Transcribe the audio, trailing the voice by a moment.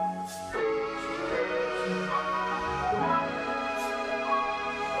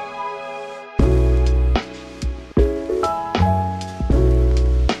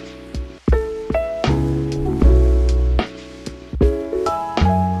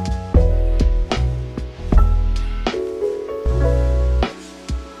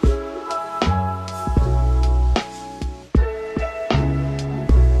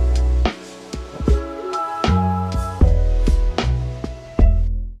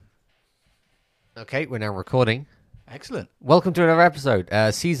Okay, we're now recording. Excellent. Welcome to another episode,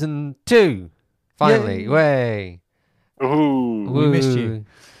 season 2. Finally, Yay. way! Ooh. We missed you.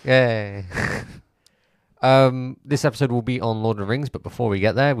 Yay! This episode will be on Lord of the Rings, but before we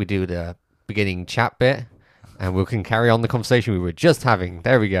get there, we do the beginning chat bit, and we can carry on the conversation we were just having.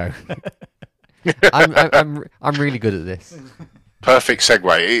 There we go. I'm really good at this. Perfect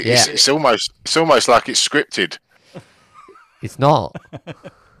segue. It's almost like it's scripted. It's not.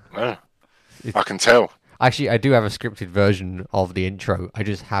 No, I can tell. Actually, I do have a scripted version of the intro. I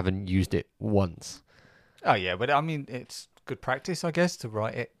just haven't used it once. Oh, yeah, but I mean, it's good practice, I guess, to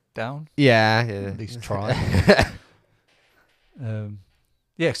write it down. Yeah. At least try.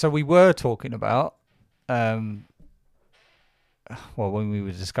 Yeah, so we were talking about, when we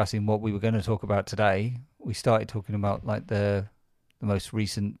were discussing what we were going to talk about today, we started talking about like the most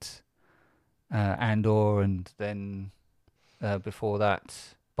recent Andor, and then before that,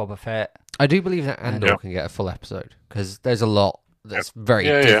 Boba Fett. I do believe that Andor can get a full episode because there's a lot that's very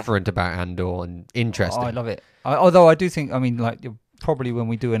different about Andor and interesting. Oh, I love it. Although I do think, I mean, like probably when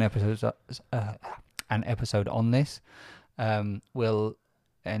we do an episode on this, we'll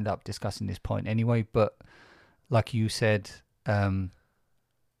end up discussing this point anyway. But like you said,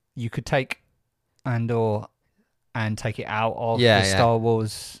 you could take Andor and take it out of the Star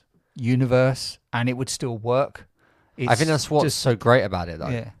Wars universe, and it would still work. I think that's what's so great about it, though.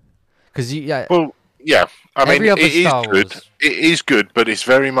 Yeah. Because I mean, it is Star good. Wars... It is good, but it's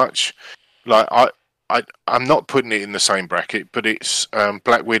very much like I'm not putting it in the same bracket, but it's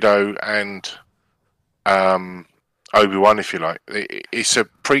Black Widow and Obi-Wan, if you like. It's a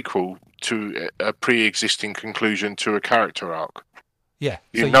prequel to a pre-existing conclusion to a character arc. Yeah,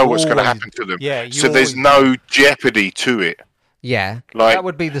 you know what's going to happen to them. Yeah, so there's no jeopardy to it. Yeah, like that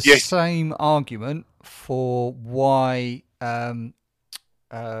would be the same argument for why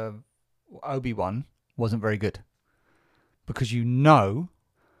Obi-Wan wasn't very good, because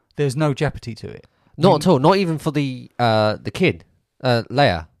there's no jeopardy to it. Not at all. Not even for the kid,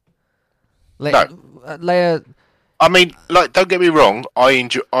 Leia. No. Leia. I mean, like, don't get me wrong. I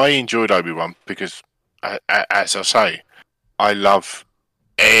enjoyed Obi-Wan because, as I say, I love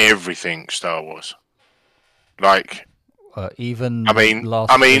everything Star Wars. Like, even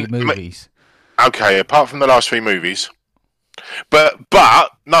last three movies. Okay, apart from the last 3 movies. But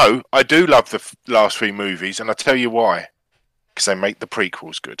no, I do love the last 3 movies, and I'll tell you why. Because they make the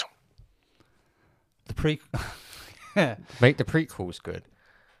prequels good. Make the prequels good.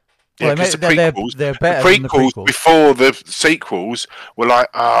 Yeah, because they're better than the prequels. Before the sequels were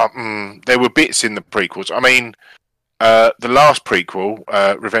like, there were bits in the prequels. I mean, the last prequel,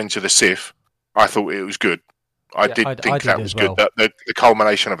 Revenge of the Sith, I thought it was good. I did think that was good. The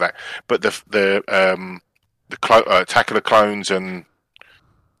culmination of that, but the Attack of the Clones and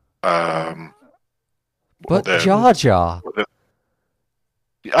but Jar Jar.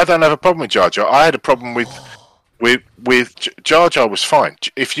 I don't have a problem with Jar Jar. I had a problem with Jar Jar was fine.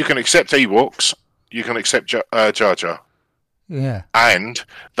 If you can accept Ewoks, you can accept Jar Jar. Yeah, and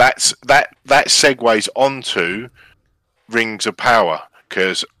that segues onto Rings of Power,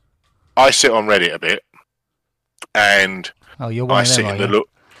 because I sit on Reddit a bit, and you're one I of them, sit in the look.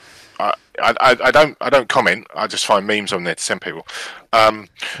 I don't comment. I just find memes on there to send people. I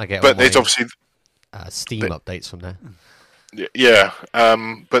get but there's obviously Steam updates from there. Yeah,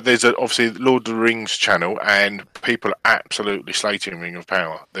 but there's obviously Lord of the Rings channel, and people are absolutely slating Ring of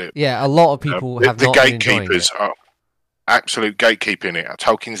Power. A lot of people have the not gatekeepers are absolute gatekeeping it.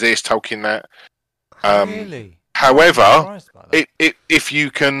 Tolkien's this, Tolkien that. Really? However, if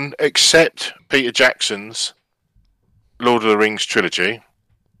you can accept Peter Jackson's Lord of the Rings trilogy,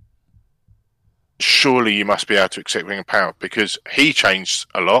 surely you must be able to accept Ring of Power, because he changed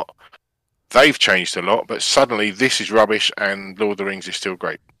a lot. They've changed a lot, but suddenly this is rubbish and Lord of the Rings is still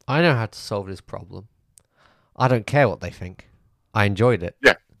great. I know how to solve this problem. I don't care what they think. I enjoyed it.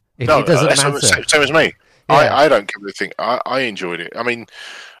 Yeah. It doesn't matter. Same as me. Yeah. I don't care what they think. I enjoyed it. I mean,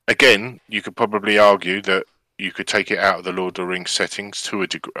 again, you could probably argue that you could take it out of the Lord of the Rings settings to a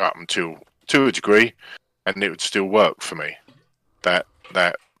degree, and it would still work for me. That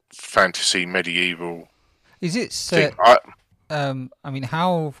fantasy medieval. Is it set? I mean,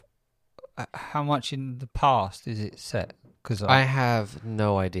 how much in the past is it set? Because I have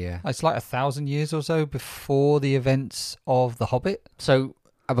no idea. It's like 1,000 years or so before the events of The Hobbit. So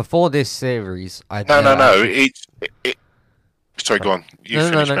before this series, No. Sorry, go on.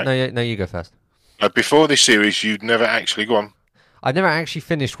 No, you go first. Before this series, you'd never actually go on. I've never actually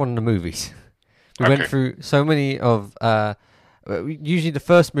finished one of the movies. We went through so many of Usually the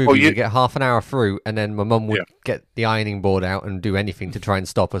first movie you we get half an hour through, and then my mum would get the ironing board out and do anything to try and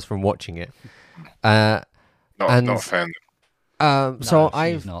stop us from watching it. Not a fan. So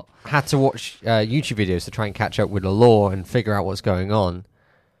I've had to watch YouTube videos to try and catch up with the lore and figure out what's going on.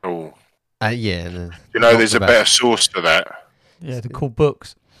 Oh. Yeah. There's a better source to that. Yeah, they're called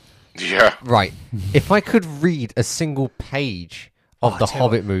books. Yeah. Right. If I could read a single page of the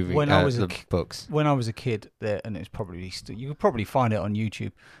Hobbit movie, books. When I was a kid, and it's probably you could probably find it on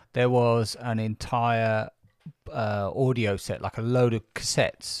YouTube. There was an entire audio set, like a load of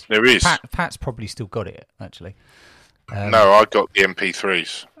cassettes. There is. Pat's probably still got it, actually. No, I got the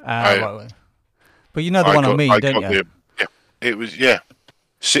MP3s. But you know the one I mean, don't you? It was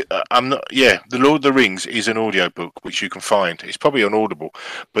I'm not. Yeah, The Lord of the Rings is an audiobook which you can find. It's probably on Audible,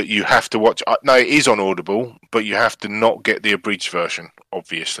 but you have to watch. No, it is on Audible, but you have to not get the abridged version,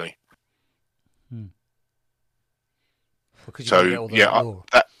 obviously. So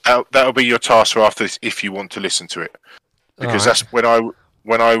that'll be your task for after this if you want to listen to it, because that's when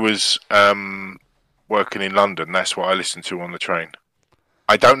I was working in London. That's what I listened to on the train.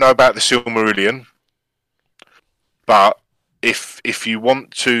 I don't know about the Silmarillion, but if you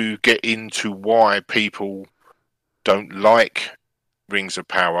want to get into why people don't like Rings of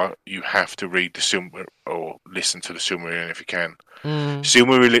Power, you have to read or listen to the Silmarillion if you can.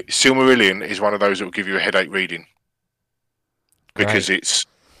 Silmarillion is one of those that will give you a headache reading because it's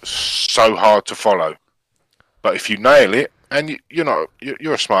so hard to follow. But if you nail it, and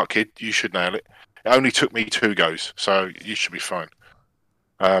you're a smart kid, you should nail it. It only took me 2 goes, so you should be fine.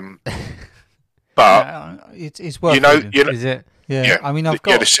 But it's worth reading. Is it? Yeah. I mean, I've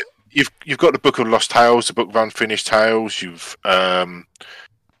got. You've got the Book of Lost Tales, the Book of Unfinished Tales. You've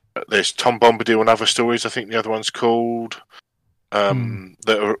there's Tom Bombadil and Other Stories. I think the other one's called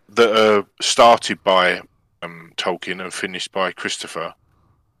that are started by Tolkien and finished by Christopher,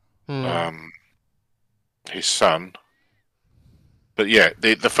 his son. But yeah,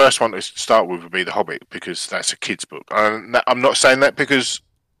 the first one to start with would be The Hobbit because that's a kid's book. I'm not saying that because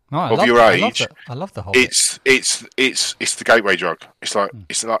of your age. I love The Hobbit. It's the gateway drug. It's like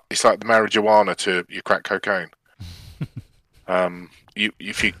it's like the marijuana to your crack cocaine.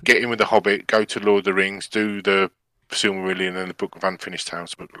 If you get in with The Hobbit, go to Lord of the Rings, do the Silmarillion and the Book of Unfinished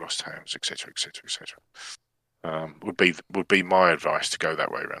Tales, the Book of Lost Tales, etc., etc., etc. Would be my advice to go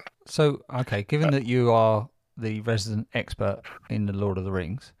that way around. So, okay, given that you are the resident expert in the Lord of the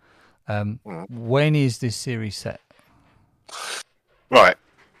Rings, when is this series set? Right,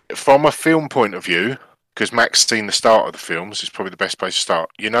 from a film point of view, because Mac's seen the start of the films, it's probably the best place to start.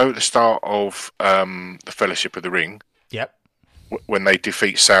 You know the start of the Fellowship of the Ring? Yep. When they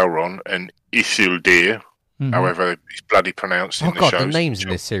defeat Sauron and Isildur, however it's bloody pronounced in the shows. The names in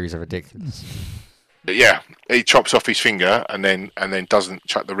this series are ridiculous. But yeah, he chops off his finger and then doesn't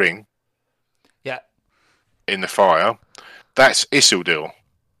chuck the ring. Yeah. In the fire. That's Isildur,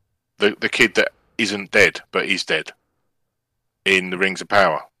 the kid that isn't dead but is dead in the Rings of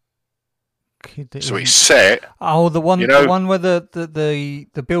Power. So it's set. Oh, the one where the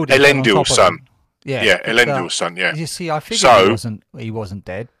building. Elendil's son. Yeah, Elendil's son. Yeah. You see, I figured he wasn't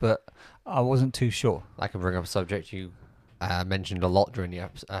dead, but I wasn't too sure. I can bring up a subject you mentioned a lot during the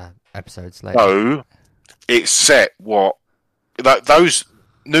episodes later. So it's set those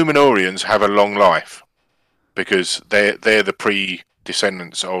Númenóreans have a long life because they're the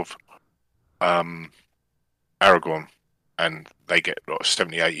pre-descendants of Aragorn, and they get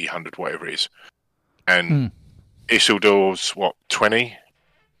 70, 80, 100, whatever it is. And Isildur's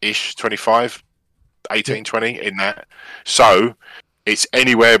 20-ish, 25, 18, 20 in that. So it's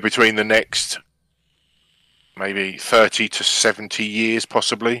anywhere between the next maybe 30 to 70 years,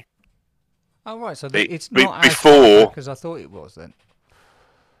 possibly. Oh, right. So it's not before, as because I thought it was then.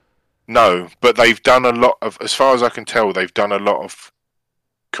 No, but they've done a lot of, as far as I can tell, they've done a lot of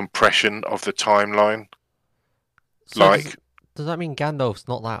compression of the timeline. So does that mean Gandalf's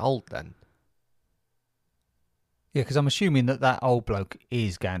not that old then? Yeah, because I'm assuming that old bloke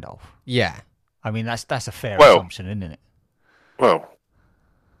is Gandalf. Yeah. I mean, that's a fair assumption, isn't it? Well,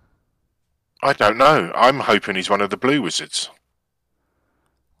 I don't know. I'm hoping he's one of the Blue Wizards.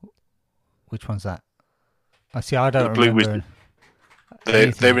 Which one's that? I see. I don't remember. Blue Wizard.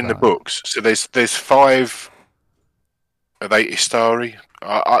 They're in the books. So there's 5. Are they Istari?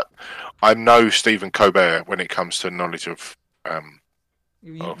 I know Stephen Colbert when it comes to knowledge of.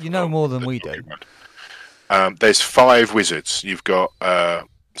 You know more than we do. There's 5 wizards. You've got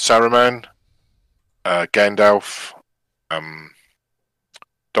Saruman, Gandalf,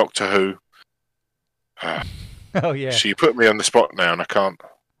 Doctor Who. Oh yeah. So you put me on the spot now, and I can't.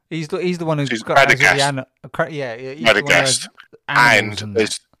 He's the one who's got Radagast. Radagast. Radagast. animals and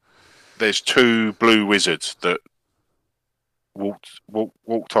there's two blue wizards that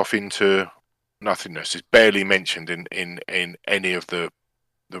walked off into nothingness. It's barely mentioned in any of the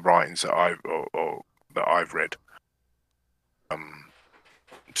writings that I've read.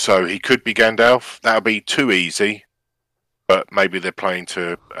 So he could be Gandalf. That would be too easy, but maybe they're playing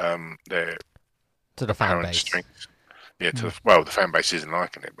to their the fan base. Strengths. Yeah, the fan base isn't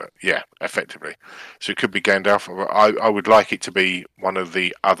liking it, but yeah, effectively. So it could be Gandalf. I would like it to be one of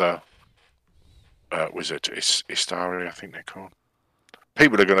the other wizards. Istari, I think they're called.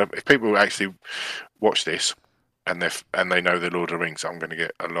 If people actually watch this and they know the Lord of the Rings, I'm going to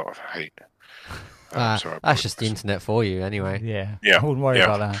get a lot of hate. That's just the internet for you, anyway. Yeah. I wouldn't worry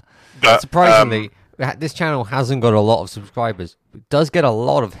about that. But surprisingly, this channel hasn't got a lot of subscribers. It does get a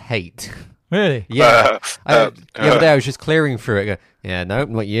lot of hate. Really? Yeah. The other day I was just clearing through it. Yeah, no,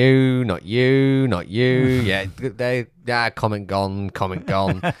 not you, not you, not you. Comment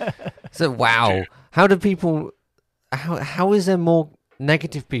gone. So wow, how do people? How is there more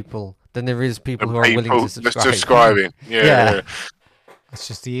negative people than there is people who are willing to subscribe? Subscribing, yeah. It's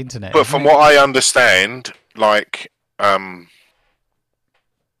just the internet. But from what I understand, like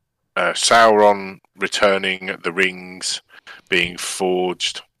Sauron returning, the rings being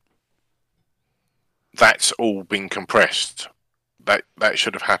forged, that's all been compressed. That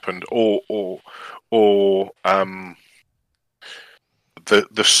should have happened, or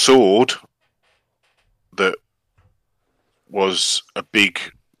the sword that was a big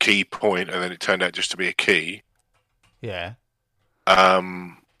key point, and then it turned out just to be a key. Yeah.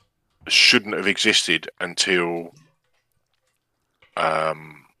 Shouldn't have existed until I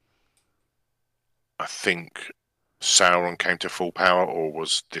think Sauron came to full power or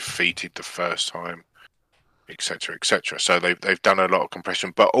was defeated the first time, etc., etc. So they've done a lot of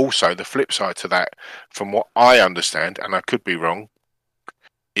compression, but also the flip side to that, from what I understand, and I could be wrong,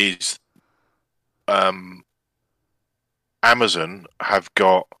 is Amazon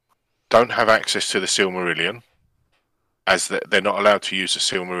don't have access to the Silmarillion, as they're not allowed to use the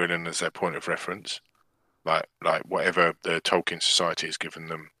Silmarillion as their point of reference, like whatever the Tolkien Society has given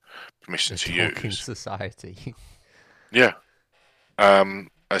them permission to use. Tolkien Society. Yeah.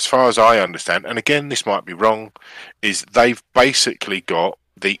 As far as I understand, and again, this might be wrong, is they've basically got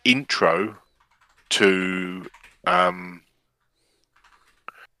the intro to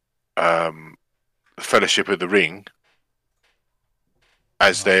Fellowship of the Ring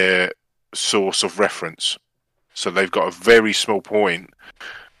as their source of reference. So they've got a very small point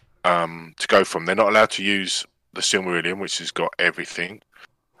to go from. They're not allowed to use the Silmarillion, which has got everything.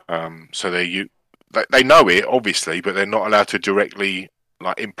 So they know it, obviously, but they're not allowed to directly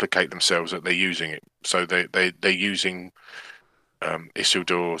implicate themselves that they're using it. So they're using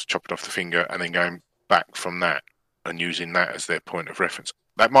Isildur's chopping off the finger and then going back from that and using that as their point of reference.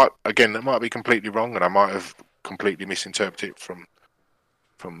 That might be completely wrong, and I might have completely misinterpreted it from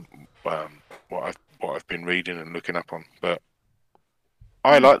what I've been reading and looking up on. But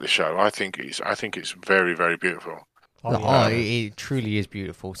I like the show. I think it's very, very beautiful. It truly is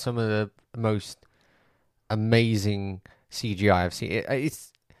beautiful. Some of the most amazing CGI I've seen.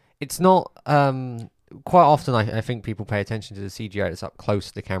 It's not quite often. I think people pay attention to the CGI that's up close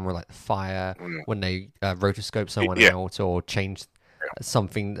to the camera, like the fire when they rotoscope someone out or change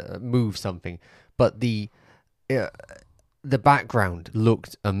something, move something. But the background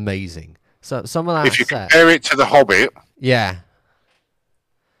looked amazing. So some of that. If you compare it to the Hobbit,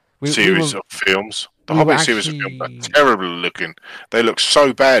 series of films, the Hobbit series of films are terrible looking. They look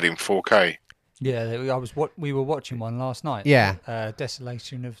so bad in 4K. Yeah, we were watching one last night. Yeah,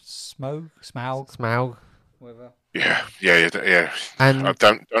 Desolation of Smaug. Whatever. Yeah. And I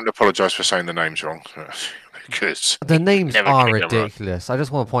don't apologise for saying the names wrong, because the names are ridiculous. I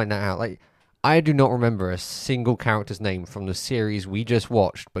just want to point that out. I do not remember a single character's name from the series we just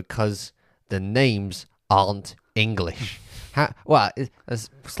watched because the names aren't English. That's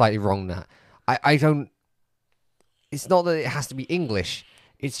slightly wrong. That I don't. It's not that it has to be English.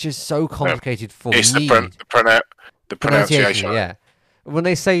 It's just so complicated for me. It's the pronunciation. Yeah. When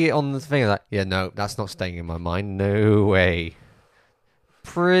they say it on the thing, no, that's not staying in my mind. No way.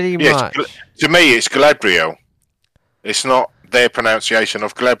 Pretty much. To me, it's Galadriel. It's not their pronunciation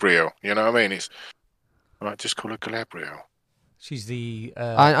of Galadriel. You know what I mean? I might just call her Galadriel. She's the.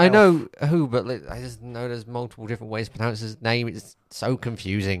 I know who, but I just know there's multiple different ways to pronounce his name. It's so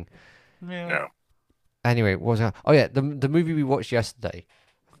confusing. Yeah. Anyway, what was that? Oh yeah, the movie we watched yesterday.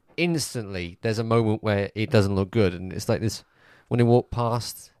 Instantly, there's a moment where it doesn't look good, and it's like this when they walk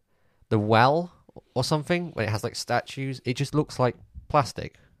past the well or something, when it has statues, it just looks like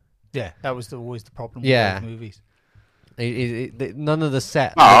plastic. Yeah, that was always the problem with those movies. None of the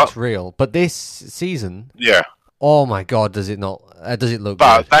set But- looks real. But this season, Yeah, oh my god, does it not? Does it look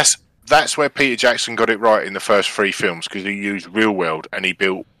but good? that's where Peter Jackson got it right in the first 3 films, because he used real world and he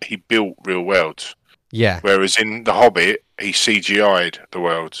built real worlds. Yeah. Whereas in The Hobbit, he CGI'd the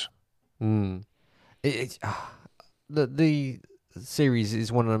worlds. Mm. The series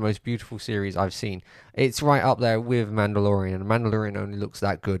is one of the most beautiful series I've seen. It's right up there with Mandalorian. Mandalorian only looks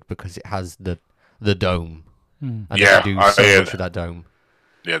that good because it has the dome. And Yeah, they do I so hear much that. with that dome.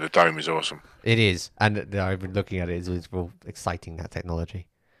 Yeah, the dome is awesome. It is, and I've been looking at it. It's real exciting, that technology.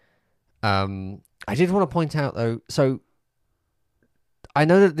 I did want to point out though. So I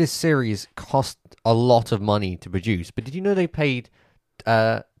know that this series cost a lot of money to produce, but did you know they paid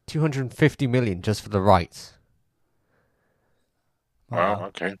 $250 million just for the rights? Wow,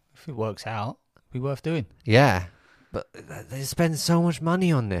 okay. If it works out, it'd be worth doing. Yeah, but they spend so much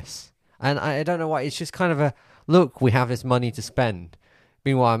money on this, and I don't know why. It's just kind of a look. We have this money to spend.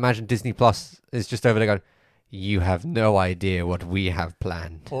 Meanwhile, I imagine Disney Plus is just over there going, "You have no idea what we have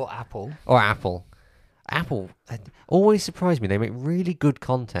planned." Or Apple. Or Apple. Apple always surprise me. They make really good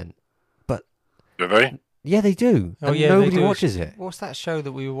content, but Do they? yeah, they do. Oh, And yeah, they nobody do. watches it. What's that show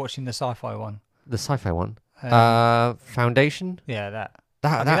that we were watching, the sci-fi one? The sci-fi one. Um, Foundation. Yeah, that.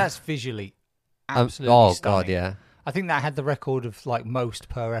 That, I mean, that that's visually absolutely oh stunning. god, yeah. I think that had the record of like most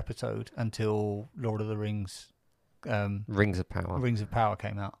per episode until Lord of the Rings, Rings of Power. Rings of Power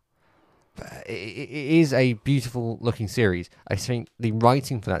came out. It is a beautiful looking series. I think the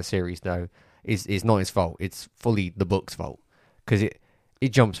writing for that series though is not its fault. It's fully the book's fault because it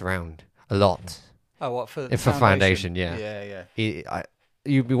jumps around a lot. Oh, what for? For Foundation, yeah. Yeah, yeah.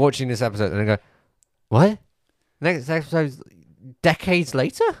 You'd be watching this episode and I go, what? Next episode's decades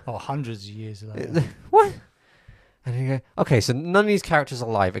later? Oh, hundreds of years later. What? And you go, okay, so none of these characters are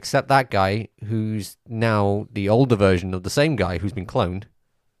alive except that guy who's now the older version of the same guy who's been cloned.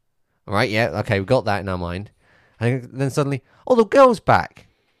 All right, yeah, okay, we got that in our mind. And then suddenly, oh, the girl's back.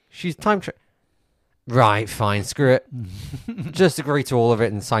 She's time Right, fine, screw it. Just agree to all of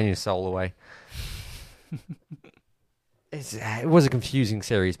it and sign your soul away. It was a confusing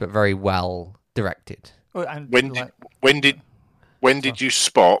series, but very well directed. Oh, and When did you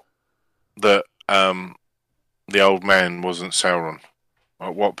spot that the old man wasn't Sauron?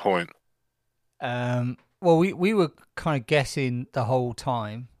 At what point? Well, we were kind of guessing the whole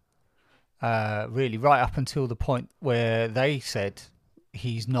time, really, right up until the point where they said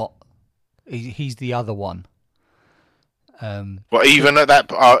he's not. He's the other one. Well, even at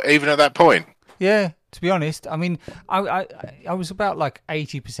that point. Yeah, to be honest, I mean, I was about like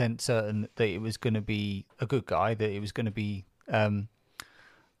 80% certain that it was going to be a good guy, that it was going to be that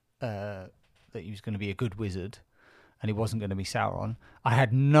he was going to be a good wizard, and he wasn't going to be Sauron. I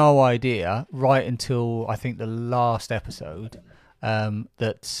had no idea right until I think the last episode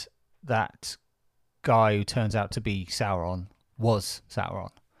that guy who turns out to be Sauron was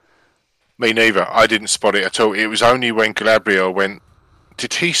Sauron. Me neither. I didn't spot it at all. It was only when Galadriel went,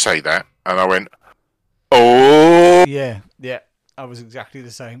 "Did he say that?" And I went, "Oh." Yeah, I was exactly the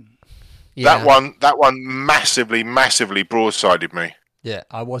same. Yeah. That one massively broadsided me. Yeah,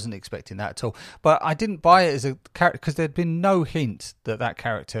 I wasn't expecting that at all. But I didn't buy it as a character because there'd been no hint that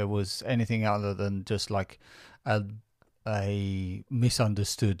character was anything other than just like a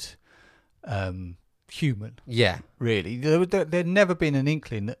misunderstood human. Yeah. Really. There'd never been an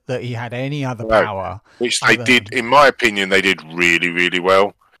inkling that he had any other power. Which they did, in my opinion, they did really, really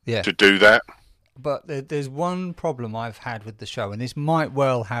well to do that. But there's one problem I've had with the show, and this might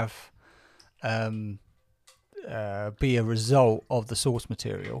well have be a result of the source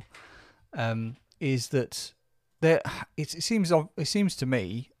material, is that it seems to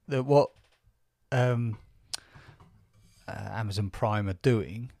me that what Amazon Prime are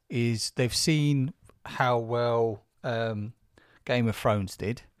doing is they've seen how well Game of Thrones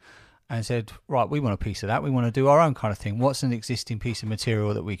did and said, right, we want a piece of that. We want to do our own kind of thing. What's an existing piece of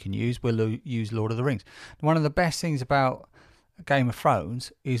material that we can use? We'll use Lord of the Rings. One of the best things about Game of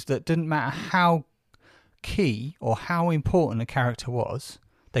Thrones is that it didn't matter how key or how important a character was,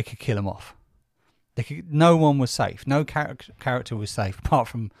 they could kill him off. No one was safe. No character was safe apart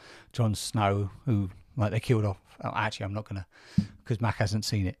from Jon Snow, who they killed off. Oh, actually, I'm not going to, because Mac hasn't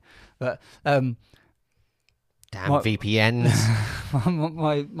seen it. But damn VPNs.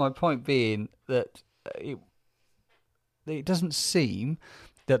 my point being that it doesn't seem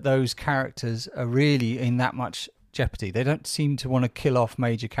that those characters are really in that much jeopardy. They don't seem to want to kill off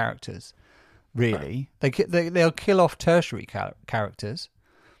major characters. Really, they'll kill off tertiary characters,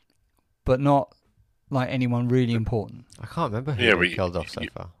 but not like anyone really important. I can't remember who they killed off so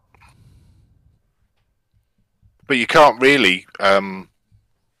far. but you can't really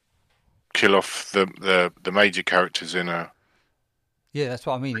kill off the major characters in a. Yeah, that's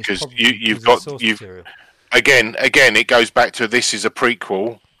what I mean. Because you've again, it goes back to this is a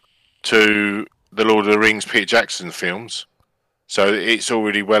prequel to the Lord of the Rings Peter Jackson films, so it's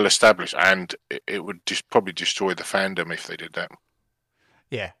already well established, and it would just probably destroy the fandom if they did that.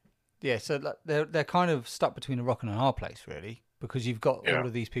 Yeah. So they're kind of stuck between a rock and a hard place, really, because you've got all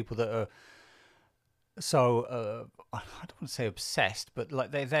of these people that are so I don't want to say obsessed, but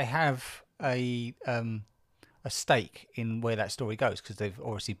like they have a stake in where that story goes because they've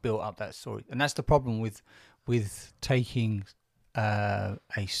obviously built up that story, and that's the problem with taking a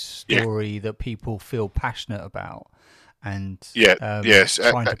story that people feel passionate about and trying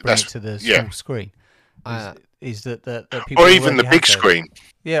to bring it to the small screen. Is that people or even the big screen?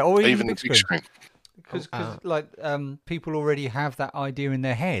 Yeah, or even the big screen. Because people already have that idea in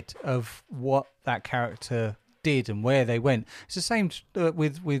their head of what that character did and where they went. It's the same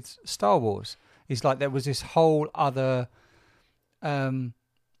with Star Wars. It's like there was this whole other, the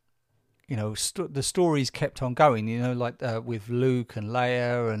stories kept on going. Like with Luke and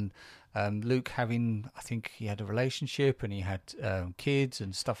Leia, and Luke having, I think he had a relationship and he had kids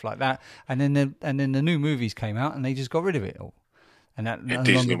and stuff like that. And then the new movies came out and they just got rid of it all. And that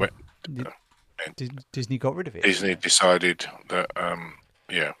Disney got rid of it. Disney decided that,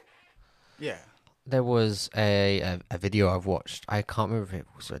 Yeah. There was a video I've watched. I can't remember if it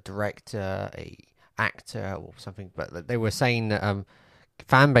was a director, a actor, or something, but they were saying that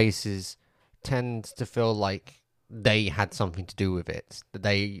fan bases tend to feel like they had something to do with it. That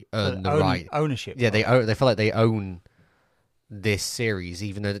they earned the right ownership. Yeah, they feel like they own this series,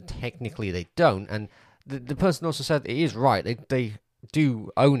 even though technically they don't. And the person also said it is right. They do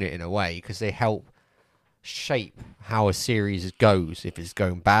own it in a way because they help shape how a series goes. If it's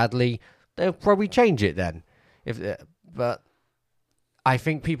going badly, they'll probably change it then. But I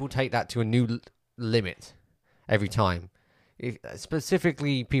think people take that to a new limit every time.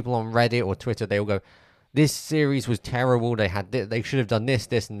 Specifically, people on Reddit or Twitter, they'll go, "This series was terrible. They should have done this,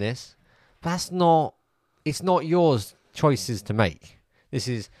 this, and this." But it's not yours choices to make. This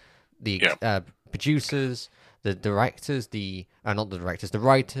is the producers, the directors, the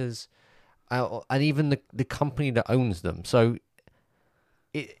writers, and even the company that owns them. So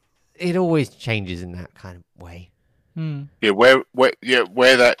it always changes in that kind of way. Yeah,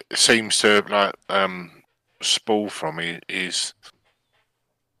 where that seems to like spool from is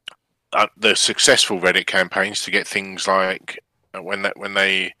the successful Reddit campaigns to get things like when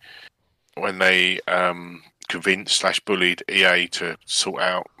they convinced / bullied EA to sort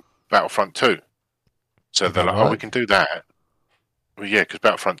out Battlefront 2. So they're like, we can do that. Well, yeah, because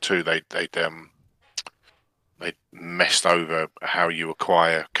Battlefront 2, they messed over how you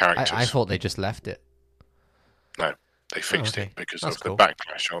acquire characters. I thought they just left it. No, they fixed it because That's of cool. the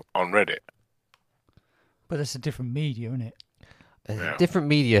backlash on Reddit. But that's a different media, isn't it? Different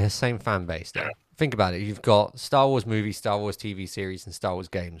media, same fan base, though. Yeah. Think about it. You've got Star Wars movies, Star Wars TV series, and Star Wars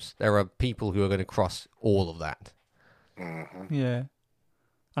games. There are people who are going to cross all of that. Mm-hmm. Yeah.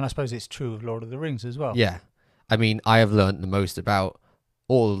 And I suppose it's true of Lord of the Rings as well. Yeah. I mean, I have learned the most about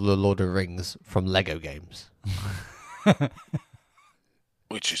all of the Lord of the Rings from Lego games.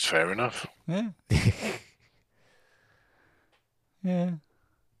 Which is fair enough. Yeah. Yeah.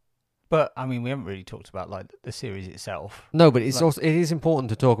 But I mean, we haven't really talked about like the series itself. No, but it is important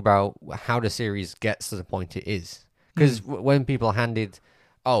to talk about how the series gets to the point it is. Because when people are handed,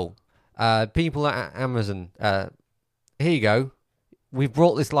 people at Amazon, here you go, we've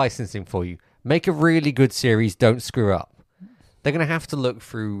brought this licensing for you. Make a really good series. Don't screw up. They're going to have to look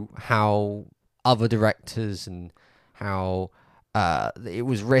through how other directors and how it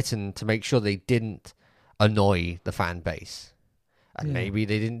was written to make sure they didn't annoy the fan base. And maybe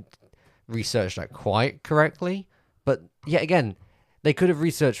they didn't research that quite correctly. But yet again, they could have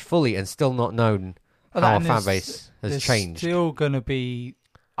researched fully and still not known how a fan base has changed. Still going to be...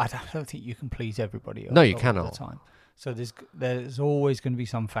 I don't think you can please everybody. No, you cannot. All the time. So there's always going to be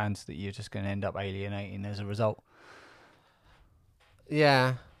some fans that you're just going to end up alienating as a result.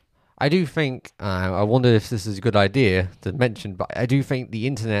 Yeah. I do think, I wonder if this is a good idea to mention, but I do think the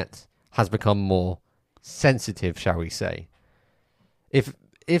internet has become more sensitive, shall we say.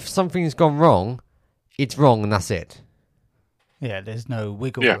 If something's gone wrong, it's wrong and that's it. Yeah, there's no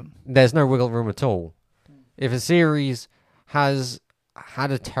wiggle room. There's no wiggle room at all. If a series has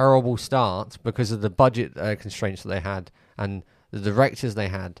had a terrible start because of the budget constraints that they had and the directors they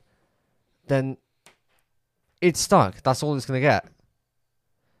had, then it's stuck. That's all it's going to get.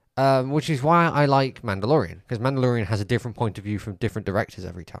 Which is why I like Mandalorian, because Mandalorian has a different point of view from different directors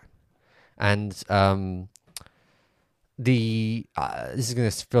every time. And this is going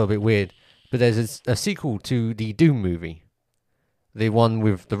to feel a bit weird, but there's a sequel to the Doom movie, the one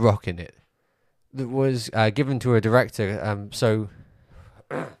with The Rock in it, that was given to a director. Sorry,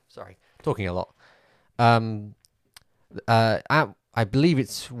 talking a lot. I believe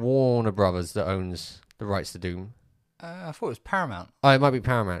it's Warner Brothers that owns the rights to Doom. I thought it was Paramount. Oh, it might be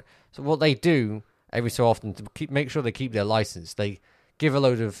Paramount. So what they do every so often to make sure they keep their license, they give a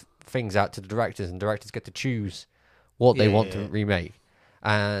load of things out to the directors, and directors get to choose what they want to remake.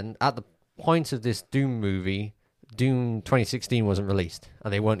 And at the point of this Doom movie, Doom 2016 wasn't released,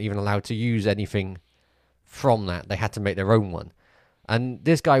 and they weren't even allowed to use anything from that. They had to make their own one. And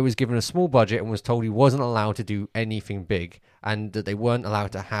this guy was given a small budget and was told he wasn't allowed to do anything big, and that they weren't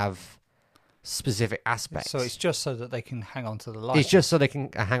allowed to have specific aspects. So it's just so that they can hang on to the license. It's just so they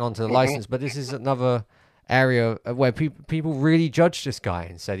can hang on to the license. But this is another area where people really judged this guy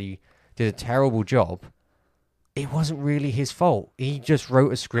and said he did a terrible job. It wasn't really his fault. He just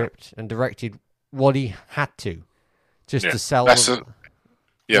wrote a script and directed what he had to, just to sell. That's what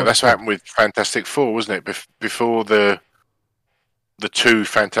happened with Fantastic Four, wasn't it? Before the two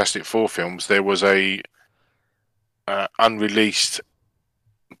Fantastic Four films, there was a unreleased,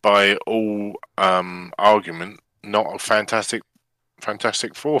 by all argument, not a Fantastic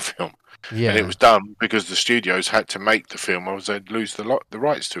Four film. Yeah. And it was done because the studios had to make the film, or they'd lose the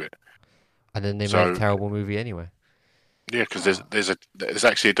rights to it. And then they made a terrible movie anyway. Yeah, because there's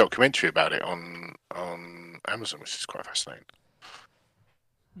actually a documentary about it on Amazon, which is quite fascinating.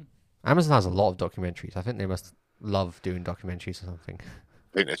 Amazon has a lot of documentaries. I think they must love doing documentaries or something.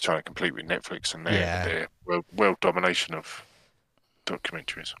 I think they're trying to compete with Netflix and their world domination of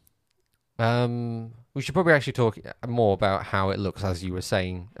documentaries. We should probably actually talk more about how it looks, as you were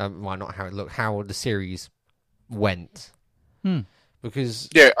saying. Why not how it looked? How the series went. Because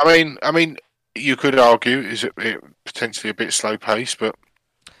I mean, you could argue is it potentially a bit slow paced, but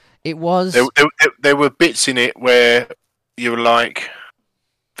it was. There were bits in it where you were like,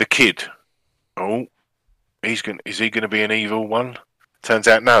 the kid. Oh, is he going to be an evil one? Turns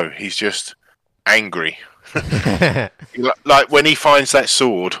out no, he's just angry. Like when he finds that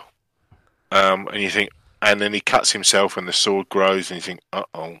sword, and you think, and then he cuts himself, and the sword grows, and you think, uh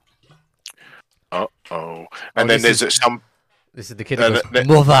oh, and then there's some. This is the kid that goes,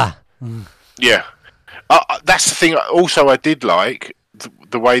 mother. Yeah, that's the thing. Also, I did like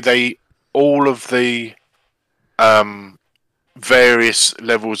the way all of the various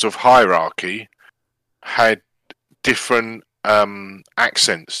levels of hierarchy had different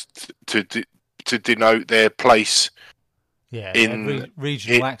accents to denote their place. Yeah, in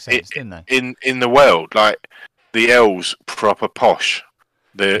regional accents, didn't they? In the world, like the elves, proper posh.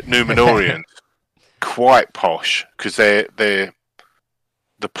 The Numenorians, quite posh, because they're the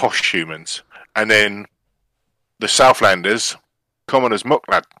posh humans, and then the Southlanders, common as muck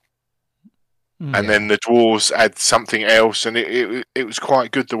lad. And then the dwarves add something else, and it was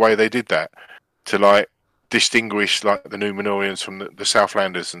quite good the way they did that to like distinguish like the Numenorians from the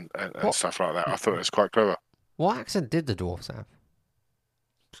Southlanders and stuff like that. I thought it was quite clever. What accent did the dwarves have?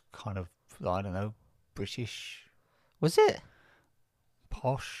 Kind of, I don't know, British. Was it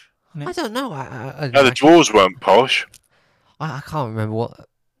posh? I don't know. No, the dwarves weren't posh. I can't remember what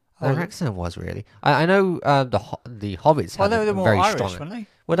their accent was really. I know the hobbits had they were more very Irish, strong. weren't they?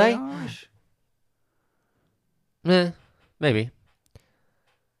 Were they? Irish? Yeah, maybe.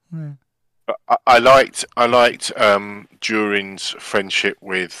 Yeah. I liked Durin's friendship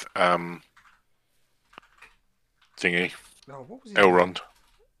with Thingy. Oh, what was Elrond.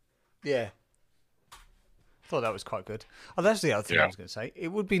 Yeah. Thought that was quite good. Oh, that's the other thing I was going to say. It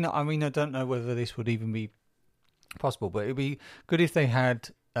would be. I mean, I don't know whether this would even be possible, but it'd be good if they had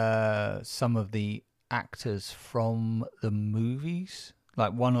some of the actors from the movies,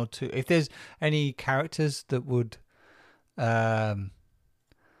 like one or two. If there's any characters that would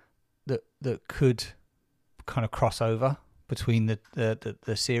that could kind of cross over between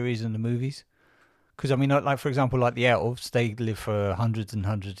the series and the movies, because I mean, like for example, like the elves, they live for hundreds and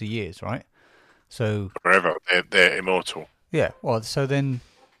hundreds of years, right? So forever, they're immortal. Yeah, well, so then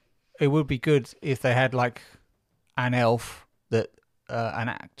it would be good if they had like an elf that an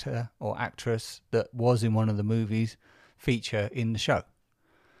actor or actress that was in one of the movies feature in the show.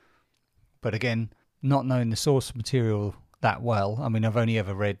 But again, not knowing the source material that well, I mean, I've only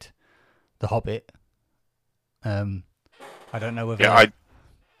ever read The Hobbit. I don't know whether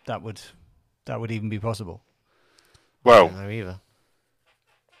that would even be possible. Well, I don't know either.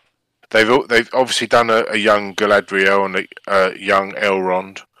 They've obviously done a young Galadriel and a young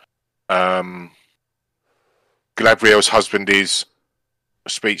Elrond. Galadriel's husband is,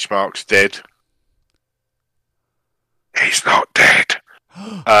 speech marks, dead. he's not dead.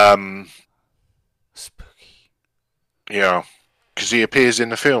 Spooky. Yeah, because he appears in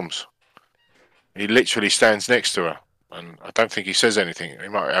the films. He literally stands next to her, and I don't think he says anything. He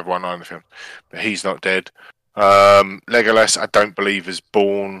might have one eye in the film, but he's not dead. Legolas, I don't believe, is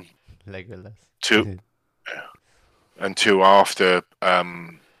born Legolas. until after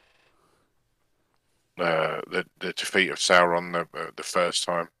the defeat of Sauron the first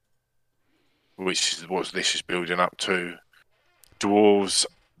time, which is what this is building up to. Dwarves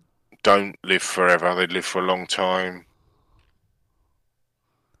don't live forever; they live for a long time.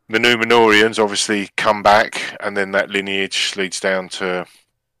 The Númenóreans obviously come back, and then that lineage leads down to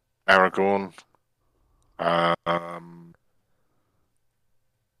Aragorn.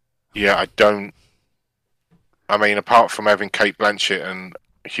 Yeah, I don't. I mean, apart from having Kate Blanchett and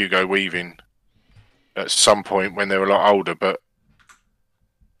Hugo Weaving at some point when they were a lot older, but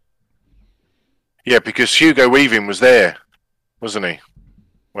yeah, because Hugo Weaving was there, wasn't he,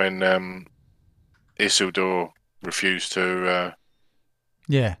 when Isildur refused to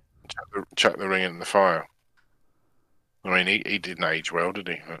chuck the ring in the fire. I mean, he didn't age well, did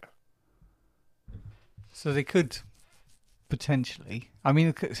he? So they could potentially. I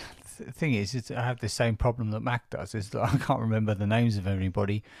mean, the thing is I have the same problem that Mac does. Is that I can't remember the names of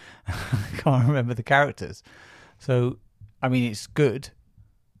anybody. I can't remember the characters. So, I mean, it's good.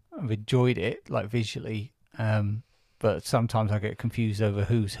 I've enjoyed it, like visually, but sometimes I get confused over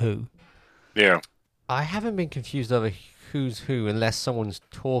who's who. Yeah. I haven't been confused over who's who unless someone's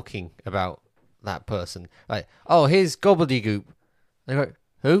talking about that person. Like, oh, here's Gobbledygook. They go,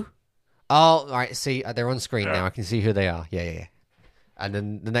 who? Oh, right, see, they're on screen now. I can see who they are. Yeah. And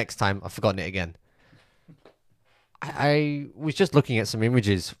then the next time, I've forgotten it again. I was just looking at some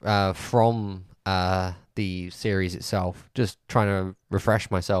images from the series itself, just trying to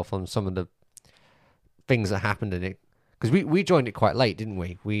refresh myself on some of the things that happened in it. Because we joined it quite late, didn't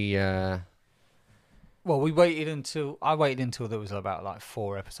we? Well, I waited until there was about like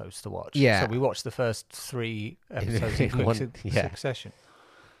 4 episodes to watch. Yeah. So we watched the first 3 episodes in quick succession.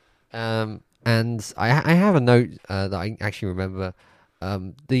 And I have a note that I actually remember.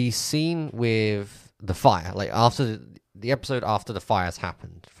 The scene with the fire, like after the episode after the fire's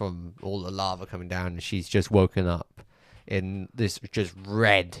happened, from all the lava coming down, and she's just woken up in this just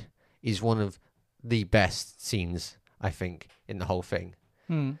red, is one of the best scenes, I think, in the whole thing.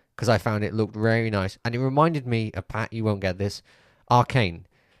 Because I found it looked very nice, and it reminded me of, Pat, you won't get this, Arcane.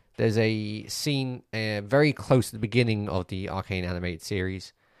 There's a scene very close to the beginning of the Arcane animated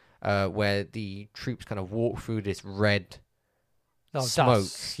series where the troops kind of walk through this red smoke.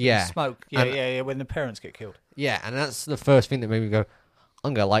 Dust. Yeah. Smoke. Yeah, when the parents get killed. Yeah, and that's the first thing that made me go,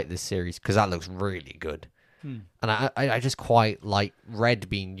 I'm going to like this series, because that looks really good. And I just quite like red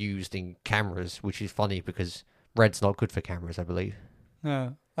being used in cameras, which is funny, because red's not good for cameras, I believe.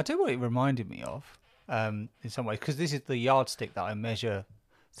 No. I tell you what it reminded me of, in some ways, because this is the yardstick that I measure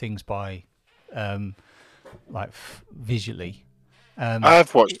things by, visually.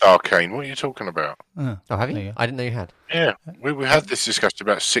 I've watched Arcane. What are you talking about? Oh, have you? I didn't know you had. Yeah, we had this discussion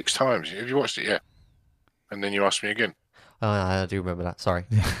about 6 times. Have you watched it yet? And then you asked me again. Oh, I do remember that. Sorry.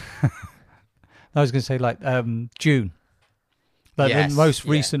 I was going to say, Dune. The most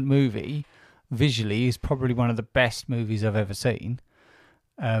recent movie, visually, is probably one of the best movies I've ever seen.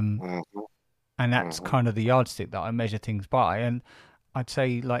 And that's kind of the yardstick that I measure things by. And I'd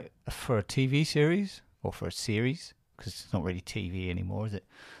say, for a TV series, or for a series, because it's not really TV anymore, is it?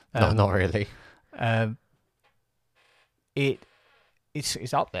 No, not really.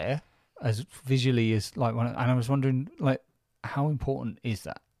 It's up there as visually as one. And I was wondering, how important is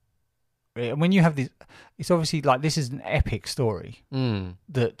that? When you have this, it's obviously this is an epic story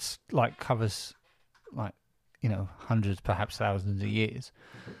that covers hundreds, perhaps thousands of years,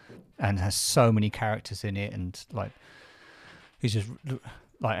 and has so many characters in it, and it's just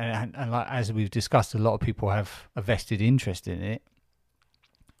as we've discussed, a lot of people have a vested interest in it.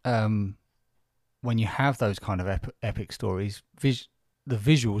 When you have those kind of epic stories, the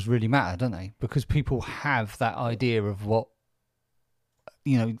visuals really matter, don't they? Because people have that idea of what,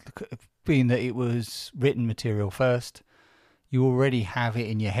 being that it was written material first, you already have it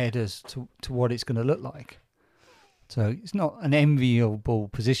in your head as to what it's going to look like. So it's not an enviable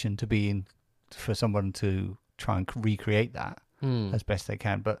position to be in for someone to try and recreate that as best they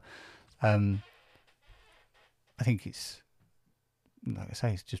can. But I think it's, like I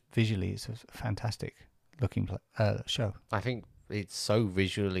say, it's just visually, it's a fantastic looking show. I think it's so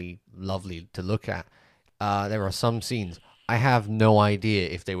visually lovely to look at. There are some scenes, I have no idea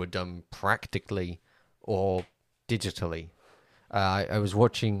if they were done practically or digitally. I was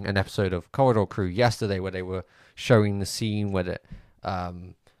watching an episode of Corridor Crew yesterday where they were showing the scene where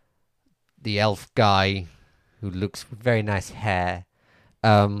the elf guy who looks with very nice hair,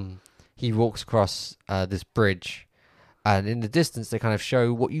 he walks across this bridge, and in the distance they kind of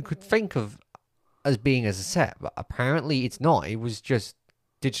show what you could think of as being as a set, but apparently it's not. It was just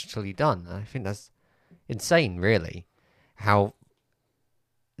digitally done. I think that's insane, really. How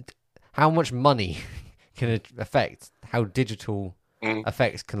much money can it affect how digital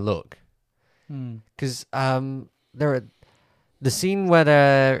effects can look? Because there are the scene where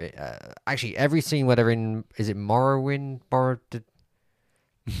they're actually every scene where they're in, is it Morrowind?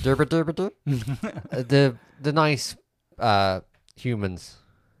 The nice humans.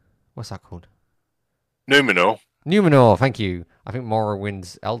 What's that called? Numenor, thank you. I think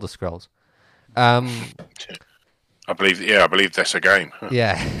Morrowind's Elder Scrolls. I believe that's a game.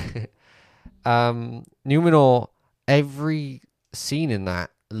 Yeah. Numenor, every scene in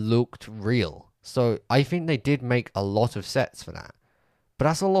that looked real. So I think they did make a lot of sets for that. But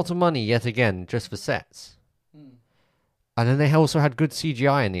that's a lot of money, yet again, just for sets. And then they also had good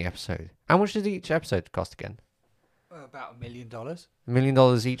CGI in the episode. How much did each episode cost again? About $1 million. $1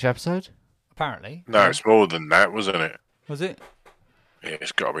 million each episode? Apparently. No, it's more than that, wasn't it? Was it? Yeah,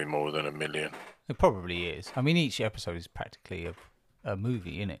 it's got to be more than $1 million. It probably is. I mean, each episode is practically a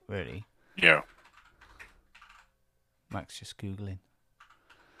movie, isn't it, really? Yeah. Max just Googling.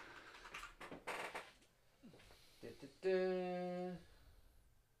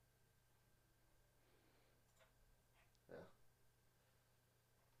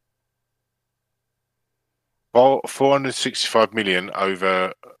 Well, 465 million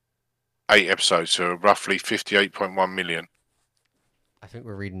over 8 episodes, so roughly 58.1 million. I think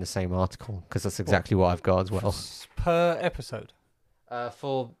we're reading the same article, because that's exactly what I've got as well. Per episode?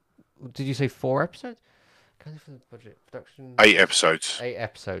 Did you say 4 episodes? Kind of for the budget production. 8 episodes. 8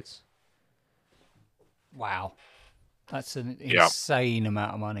 episodes. Wow. That's an insane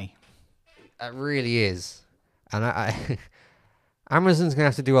amount of money. It really is. And I Amazon's going to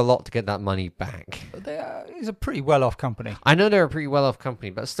have to do a lot to get that money back. It's a pretty well-off company. I know they're a pretty well-off company,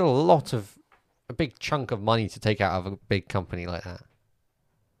 but still a big chunk of money to take out of a big company like that.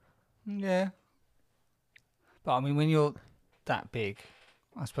 Yeah. But, I mean, when you're that big,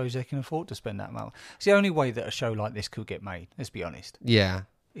 I suppose they can afford to spend that amount. It's the only way that a show like this could get made, let's be honest. Yeah.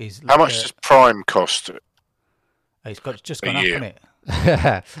 How much does Prime cost? It's just gone up, hasn't it?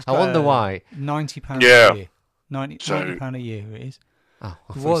 I wonder why. £90 Yeah. a year. £90 a year it is. Oh,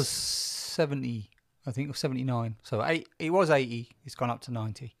 It was 70, I think, or 79. So it was 80. It's gone up to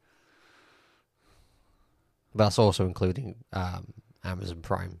 90. But that's also including Amazon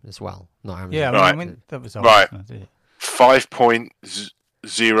Prime as well, not Amazon. Yeah, Right. I mean that was Right.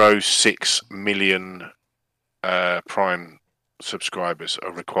 5.06 million Prime subscribers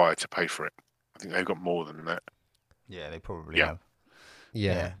are required to pay for it. I think they've got more than that. Yeah, they probably Yeah. have.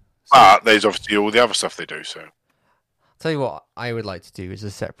 Yeah. But there's obviously all the other stuff they do, so. Tell you what I would like to do is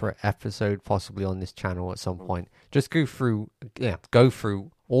a separate episode, possibly on this channel at some point. Just go through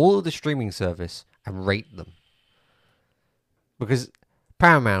all of the streaming service and rate them. Because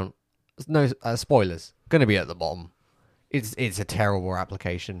Paramount, no spoilers, going to be at the bottom. It's a terrible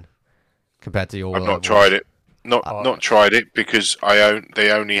application compared to your. I've not tried it. Not tried it because I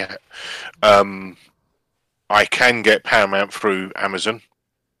can get Paramount through Amazon,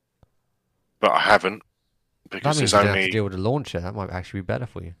 but I haven't because That means there's you don't have only to deal with the launcher. That might actually be better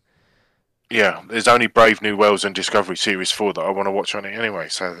for you. there's only Brave New Worlds and Discovery Series 4 that I want to watch on it anyway.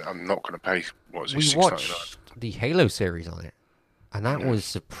 So I'm not going to pay. What is it? We $6.99? watched the Halo series on it, and that was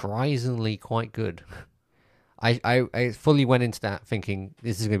surprisingly quite good. I fully went into that thinking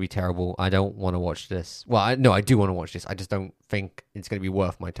this is going to be terrible. I don't want to watch this. Well, I do want to watch this. I just don't think it's going to be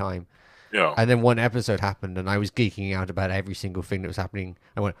worth my time. Yeah. And then one episode happened, and I was geeking out about every single thing that was happening.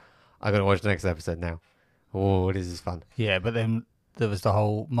 I went, I got to watch the next episode now. Oh, this is fun. Yeah, but then there was the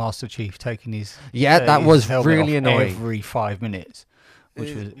whole Master Chief taking his that his was helmet really off annoying. every 5 minutes,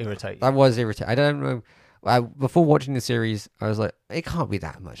 which was irritating. That was irritating. I don't know. Before watching the series, I was like, it can't be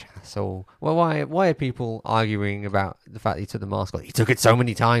that much hassle. Well, why are people arguing about the fact that he took the mask off? He took it so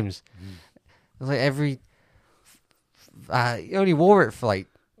many times. I was like, he only wore it for like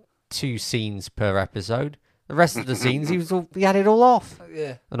 2 scenes per episode. The rest of the scenes, he had it all off.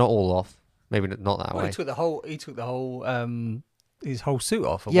 Yeah, Not all off. Maybe not that way. He took the whole his whole suit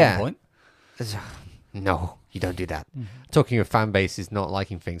off at Yeah. one point. No, you don't do that. Talking of fan bases not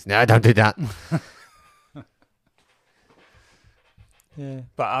liking things. No, don't do that. Yeah,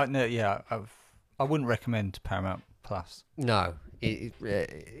 but I wouldn't recommend Paramount Plus. No, it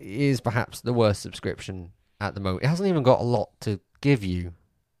is perhaps the worst subscription at the moment. It hasn't even got a lot to give you.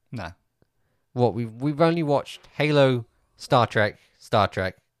 No, What we've only watched Halo, Star Trek,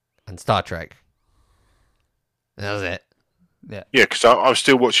 and Star Trek. And that was it. Yeah. Yeah, because I was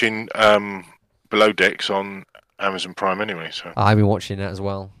still watching Below Decks on Amazon Prime anyway. So I've been watching that as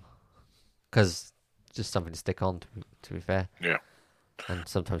well, because just something to stick on. To be fair. Yeah. And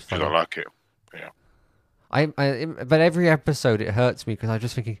sometimes because fun. I like it. But every episode it hurts me because I'm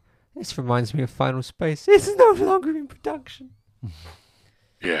just thinking, this reminds me of Final Space. It's no longer in production.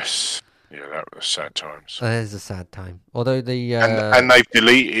 Yes. Yeah, that was sad times. That is a sad time. Although the and they've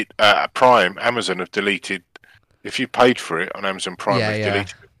deleted Prime. Amazon have deleted. If you paid for it on Amazon Prime, deleted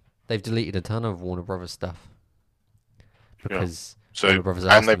it. They've deleted a ton of Warner Brothers stuff because Warner Brothers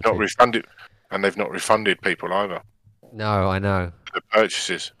and they've not refunded. And they've not refunded people either. No, I know. The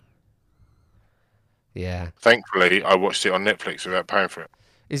purchases. Yeah. Thankfully, I watched it on Netflix without paying for it.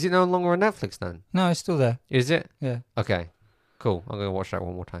 Is it no longer on Netflix then? No, it's still there. Is it? Yeah. Okay. Cool. I'm gonna watch that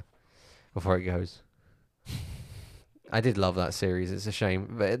one more time before it goes. I did love that series. It's a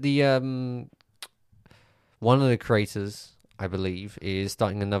shame, but the one of the creators, I believe, is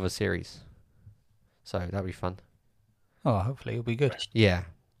starting another series, so that'll be fun. Oh, hopefully it'll be good. Yeah,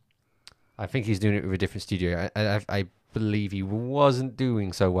 I think he's doing it with a different studio. I believe he wasn't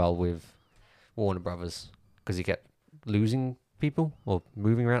doing so well with Warner Brothers because he kept losing people or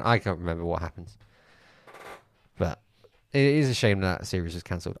moving around. I can't remember what happens, but it is a shame that series is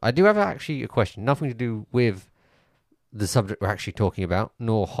cancelled. I do have actually a question, nothing to do with the subject we're actually talking about,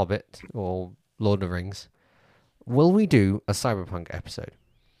 nor Hobbit or Lord of the Rings. Will we do a Cyberpunk episode?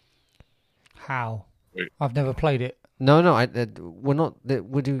 How? I've never played it. No, we're not.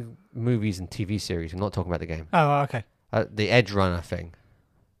 We do movies and TV series. We're not talking about the game. Oh, okay. The Edge Runner thing.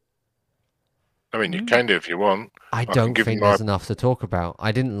 I mean, you can do if you want. I don't think there's enough to talk about.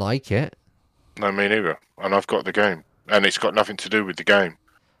 I didn't like it. No, me neither. And I've got the game, and it's got nothing to do with the game.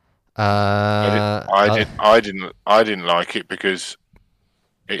 I didn't like it because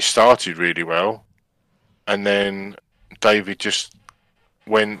it started really well, and then David just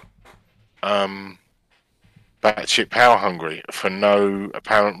went batshit power hungry for no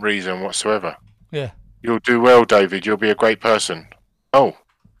apparent reason whatsoever. Yeah. You'll do well, David. You'll be a great person. Oh,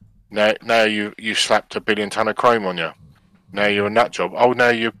 now you slapped a billion ton of chrome on you. Now you're a nut job. Oh, now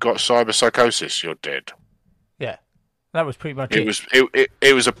you've got cyber psychosis. You're dead. Yeah, that was pretty much it.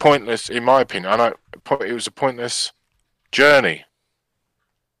 It was a pointless, in my opinion. I know it was a pointless journey.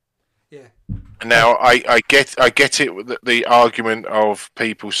 Yeah. Now I get it. The argument of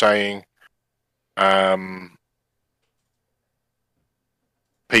people saying,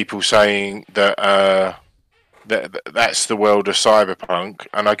 that that's the world of Cyberpunk,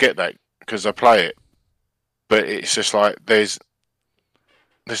 and I get that because I play it. But it's just like there's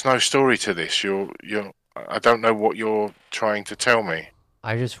no story to this. I don't know what you're trying to tell me.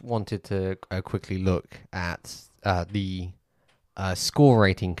 I just wanted to quickly look at the score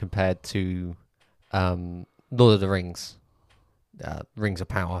rating compared to Lord of the Rings, Rings of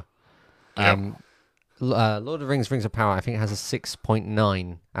Power. Yeah. Lord of the Rings, Rings of Power, I think it has a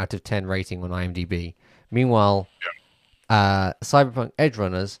 6.9 out of 10 rating on IMDb. Meanwhile, Cyberpunk Edge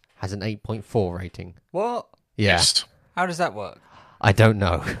Runners has an 8.4 rating. What? Yeah. Yes. How does that work? I don't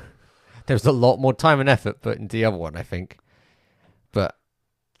know. There's a lot more time and effort put into the other one, I think. But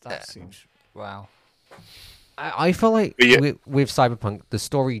That seems... Wow. I feel like with Cyberpunk, the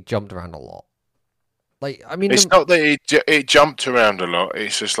story jumped around a lot. Like, I mean, it's not that it jumped around a lot.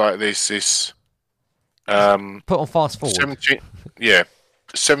 It's just like this. Put on fast forward.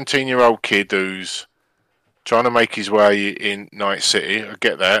 17-year-old kid who's trying to make his way in Night City. I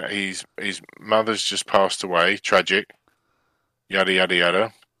get that. His mother's just passed away. Tragic. Yada, yada,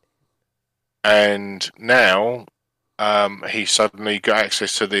 yada. And now he suddenly got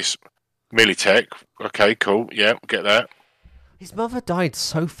access to this Militech. Okay, cool. Yeah, get that. His mother died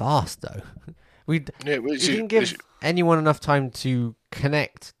so fast, though. We didn't give anyone enough time to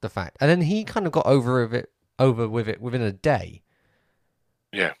connect the fact. And then he kind of got over with it within a day.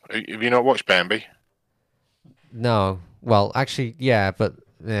 Yeah. Have you not watched Bambi? No. Well, actually, yeah, but...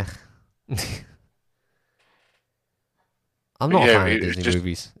 I'm not a fan of Disney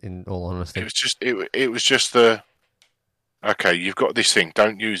movies, in all honesty. It was just the... Okay, you've got this thing.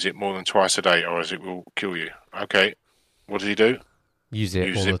 Don't use it more than twice a day, or else it will kill you. Okay. What did he do? Use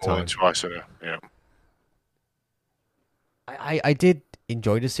it all the time. More than twice a day. Yeah. I did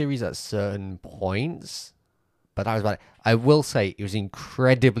enjoy the series at certain points, but that was about it. I will say it was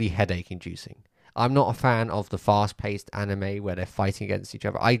incredibly headache-inducing. I'm not a fan of the fast-paced anime where they're fighting against each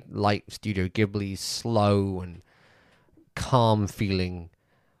other. I like Studio Ghibli's slow and calm feeling,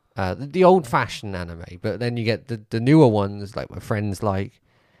 the old-fashioned anime. But then you get the newer ones, like my friends like,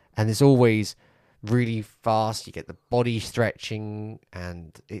 and it's always really fast. You get the body stretching,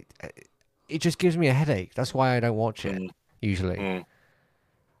 and it just gives me a headache. That's why I don't watch it usually.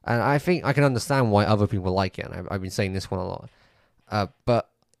 And I think I can understand why other people like it. And I've been saying this one a lot, but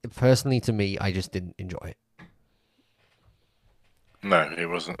personally, to me, I just didn't enjoy it. No, it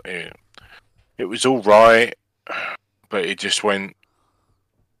wasn't. It was all right, but it just went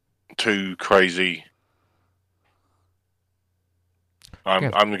too crazy. I'm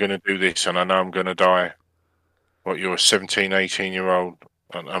going to do this, and I know I'm going to die. What, you're a 17, 18-year-old,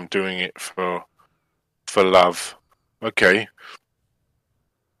 and I'm doing it for love. Okay,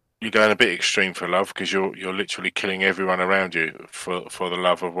 you're going a bit extreme for love because you're literally killing everyone around you for the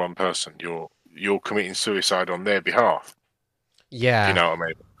love of one person. You're committing suicide on their behalf. Yeah, you know what I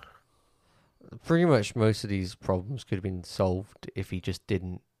mean. Pretty much most of these problems could have been solved if he just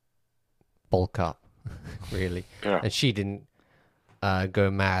didn't bulk up, really. Yeah. And she didn't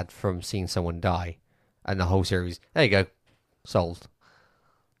go mad from seeing someone die, and the whole series. There you go, solved.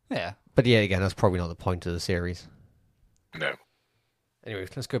 Yeah. But yeah, again, that's probably not the point of the series. No. Anyway,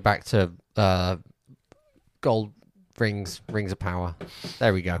 let's go back to gold rings of power.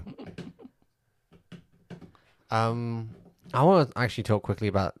 There we go. I want to actually talk quickly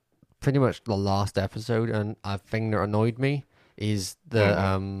about pretty much the last episode, and a thing that annoyed me is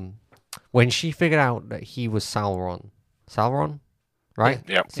the when she figured out that he was Sauron, right?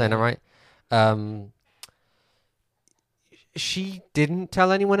 Yeah. Saying that right? She didn't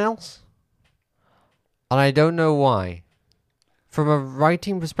tell anyone else, and I don't know why. From a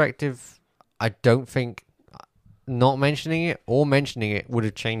writing perspective, I don't think not mentioning it or mentioning it would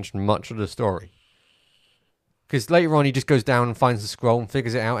have changed much of the story. Because later on, he just goes down and finds the scroll and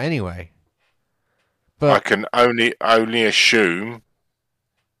figures it out anyway. But I can only assume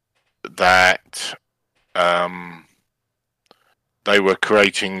that they were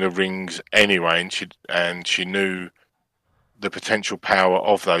creating the rings anyway, and she knew the potential power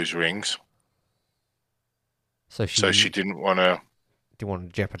of those rings. So she didn't want to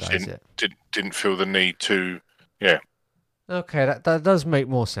jeopardize it. Didn't feel the need to. Yeah. Okay, that does make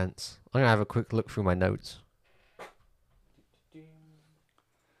more sense. I'm gonna have a quick look through my notes.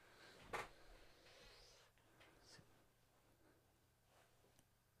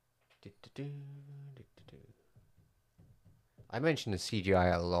 I mentioned the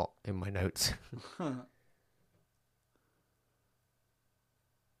CGI a lot in my notes.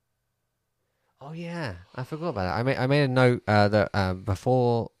 Oh yeah, I forgot about that. I made a note that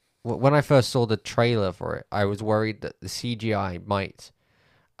before when I first saw the trailer for it, I was worried that the CGI might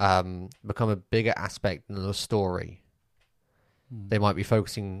become a bigger aspect in the story. They might be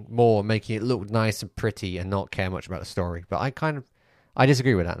focusing more on making it look nice and pretty and not care much about the story. But I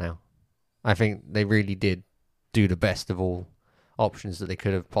disagree with that now. I think they really did do the best of all options that they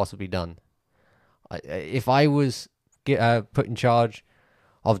could have possibly done. If I was put in charge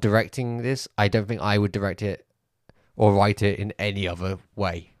of directing this, I don't think I would direct it or write it in any other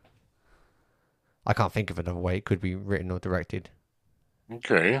way. I can't think of another way it could be written or directed.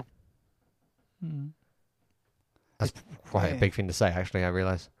 Okay. That's quite a big thing to say, actually, I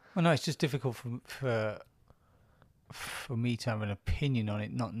realise. Well, no, it's just difficult for me to have an opinion on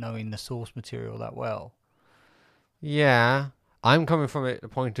it, not knowing the source material that well. Yeah. I'm coming from the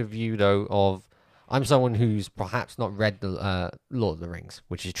point of view, though, of I'm someone who's perhaps not read the Lord of the Rings,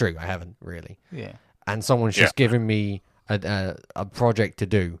 which is true. I haven't, really. Yeah. And someone's just given me a project to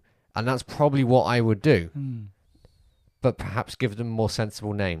do, and that's probably what I would do. But perhaps give them more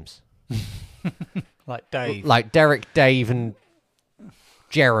sensible names. Like Dave. Like Derek, Dave, and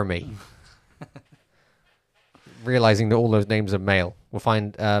Jeremy. Realising that all those names are male. We'll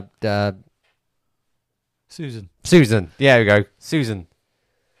find Susan. Yeah, we go. Susan.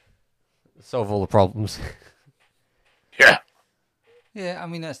 Solve all the problems. Yeah. Yeah, I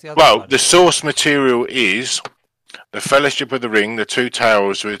mean, that's the other Well, side. the source material is the Fellowship of the Ring, the Two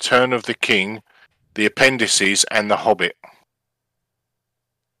Towers, the Return of the King, the Appendices, and the Hobbit.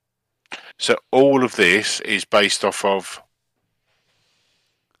 So all of this is based off of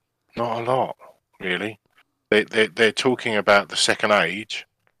not a lot, really. They're talking about the Second Age,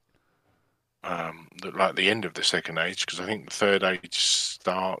 like the end of the Second Age, because I think the Third Age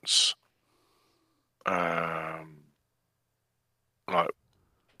starts like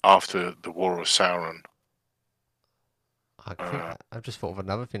after the War of Sauron. I've just thought of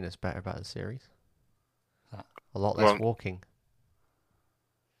another thing that's better about the series. A lot Well, less walking.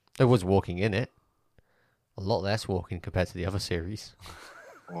 There was walking in it. A lot less walking compared to the other series.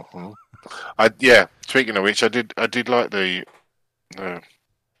 Speaking of which, I did like the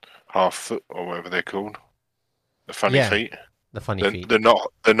half foot or whatever they're called, the funny feet. The funny feet. They're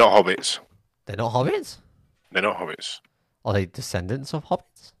not hobbits. They're not hobbits? They're not hobbits. Are they descendants of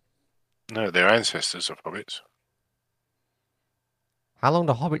hobbits? No, they're ancestors of hobbits. How long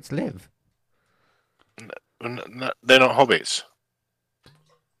do hobbits live? They're not hobbits.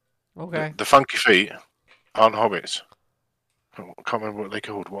 Okay. The funky feet aren't hobbits. I can't remember what they're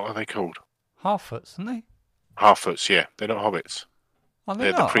called. What are they called? Half-foots, aren't they? Half-foots, yeah. They're not hobbits. Are they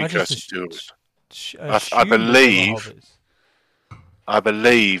They're the not? precursors to hobbits. I assumed they were believe- hobbits. I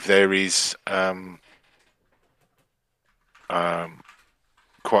believe there is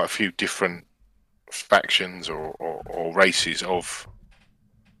quite a few different factions or races of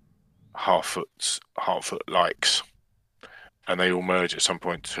Half-foot likes, and they all merge at some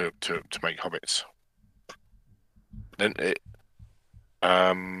point to make hobbits. Then it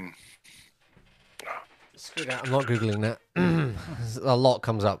Screw that, I'm not googling that. A lot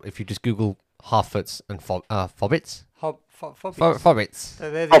comes up if you just Google Half-foots and fobbits. Hobbits. Fobbits.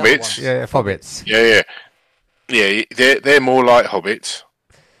 They're the other Hobbits? ones. Yeah, fobbits. yeah. They're more like hobbits.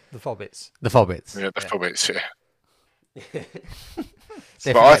 The Fobbits. The fobbits. Yeah, the hobbits. Yeah.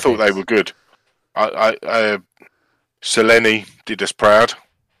 They're But I thought they fobbits. were good. Selene did us proud,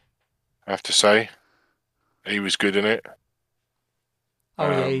 I have to say. He was good in it. Oh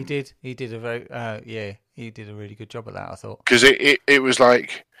yeah, he Um, did. He did a very he did a really good job at that. I thought. Because it was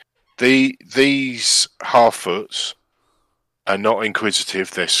like these Half-foots are not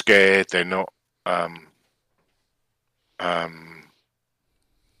inquisitive. They're scared. They're not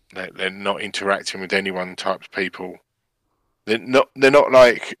they're not interacting with anyone type of people. They're not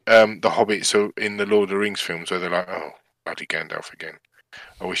like the hobbits in the Lord of the Rings films where they're like, oh, bloody Gandalf again.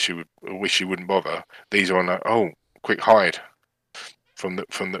 I wish you wouldn't bother. These are like, oh, quick hide from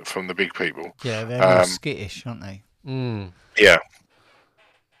the big people. Yeah, they're more skittish, aren't they? Mm. Yeah.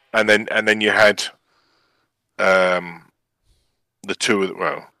 And then you had the two of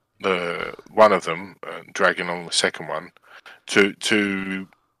the one of them dragging on the second one to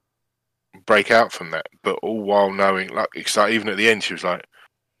break out from that, but all while knowing, like, it's like even at the end she was like,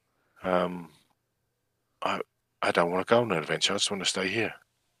 I don't want to go on an adventure. I just want to stay here.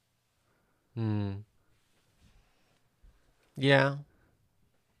 Mm. Yeah.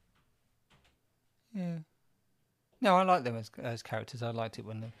 Yeah. No, I like them as characters. I liked it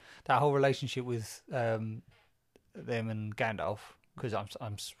when that whole relationship with them and Gandalf, because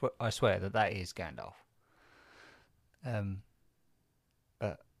I swear that is Gandalf.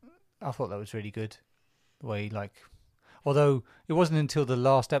 But I thought that was really good. The way although it wasn't until the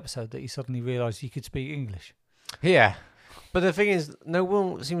last episode that he suddenly realised he could speak English. Yeah. But the thing is, no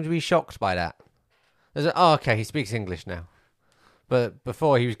one seemed to be shocked by that. There's oh, okay, he speaks English now. But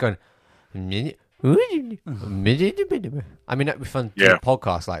before he was going... I mean, that'd be fun to do Yeah. a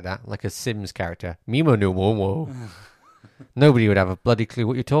podcast like that, like a Sims character. Mimo no Momo. Nobody would have a bloody clue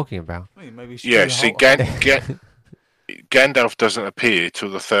what you're talking about. Maybe Yeah, see, Gandalf doesn't appear till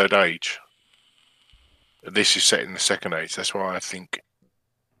the Third Age. This is set in the Second Age. That's why I think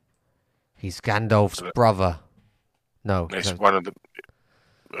He's Gandalf's brother. No. it's one of the.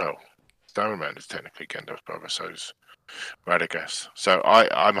 Well, Saruman is technically Gandalf's brother, so is Radagast. So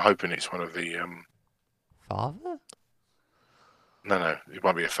I'm hoping it's one of the. Father? No, it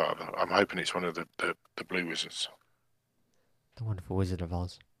won't be a father. I'm hoping it's one of the Blue Wizards. The Wonderful Wizard of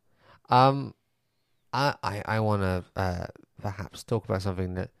Oz. I want to perhaps talk about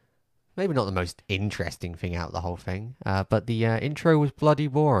something that maybe not the most interesting thing out of the whole thing, but the intro was bloody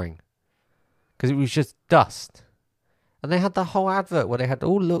boring because it was just dust, and they had the whole advert where they had the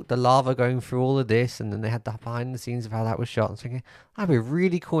lava going through all of this, and then they had the behind the scenes of how that was shot. I was thinking that'd be a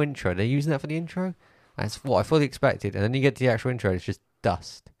really cool intro. They're using that for the intro. That's what I fully expected, and then you get to the actual intro, it's just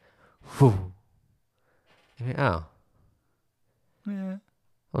dust. Whew. You think, oh. Yeah.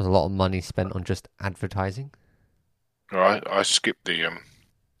 That was a lot of money spent on just advertising. All right, I skipped the.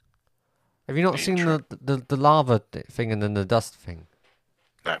 Have you not The seen intro. the lava thing and then the dust thing?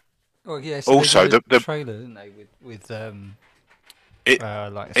 Well, yeah. Also, they did a the- trailer, didn't they? With like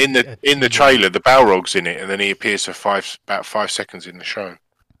In the trailer, the Balrog's in it, and then he appears for about 5 seconds in the show.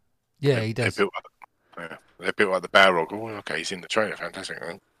 Yeah, he does. They built like the Balrog. Oh, okay, he's in the trailer. Fantastic.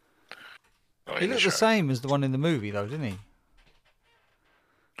 Right? Not He in the looked show. the same as the one in the movie, though, didn't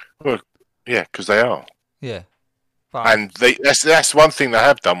he? Yeah, because they are. Yeah. But And that's one thing they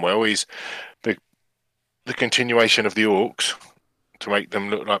have done well is the continuation of the orcs to make them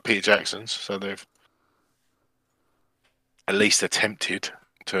look like Peter Jackson's. So they've at least attempted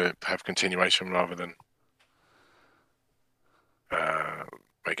to have continuation rather than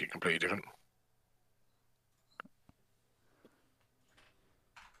make it completely different.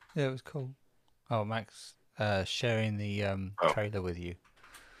 yeah, it was cool. Oh, Max sharing the trailer with you.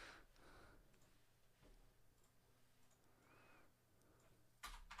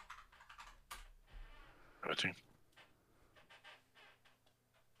 Ready?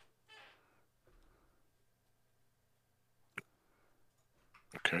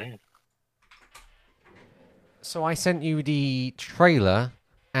 Okay. So I sent you the trailer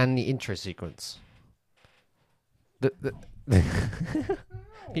and the intro sequence.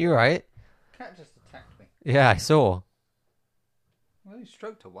 You right? Cat just attacked me. Yeah, I saw. Well, he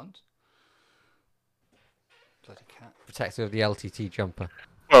stroked her once. Bloody cat. Protector of the LTT jumper.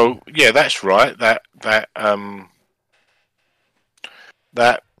 Well, yeah, that's right. That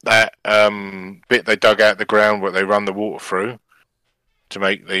bit they dug out the ground where they run the water through to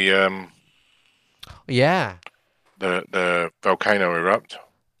make the Yeah. the volcano erupt.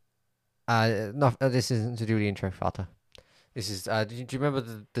 No, this isn't to do with the intro, Fata. This is. Do you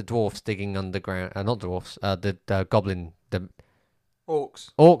remember the dwarfs digging underground? Not dwarfs. The goblin. The Orcs.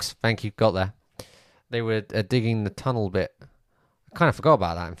 orcs. Thank you. Got there. They were digging the tunnel bit. I kind of forgot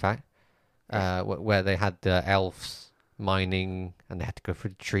about that. In fact, where they had the elves mining and they had to go through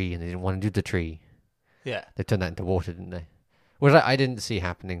the tree and they didn't want to do the tree. Yeah. They turned that into water, didn't they? Which I didn't see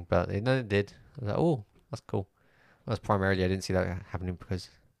happening, but they did. I was like, oh, that's cool. That's primarily I didn't see that happening because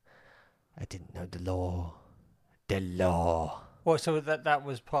I didn't know the law. The law. Well, so that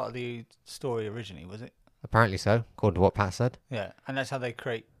was part of the story originally, was it? Apparently so, according to what Pat said. Yeah, and that's how they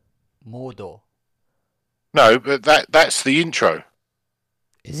create Mordor. No, but that's the intro.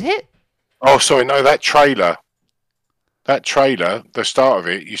 Is it? Oh, sorry, no, that trailer. That trailer, the start of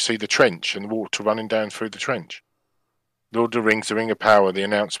it, you see the trench and the water running down through the trench. Lord of the Rings, the Ring of Power, the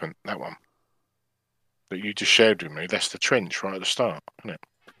announcement, that one. That you just shared with me, that's the trench right at the start, isn't it?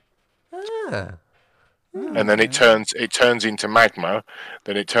 Ah. And then it turns into magma,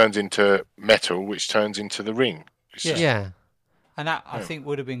 then it turns into metal, which turns into the ring. It's Yeah. just- Yeah. And that, I think,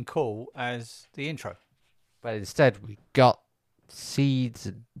 would have been cool as the intro. But instead we got seeds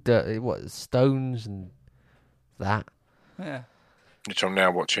and stones and that. Yeah. which I'm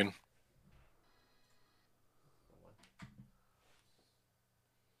now watching.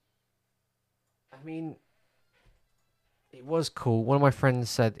 I mean, it was cool. One of my friends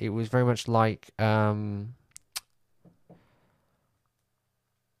said it was very much like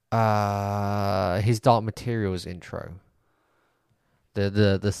his Dark Materials intro.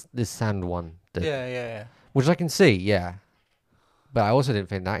 The sand one. Yeah. Which I can see, yeah. But I also didn't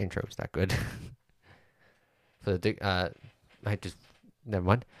think that intro was that good. For the I just never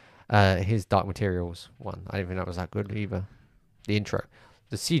mind. His Dark Materials one, I didn't think that was that good either. The intro,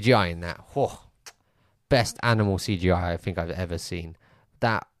 the CGI in that, best animal CGI I think I've ever seen.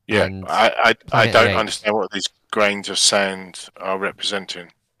 That Yeah, and I Planet don't of the understand what these grains of sand are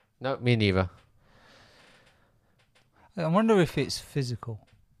representing. No, me neither. I wonder if it's physical.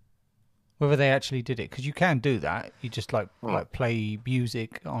 Whether they actually did it, because you can do that. You just like play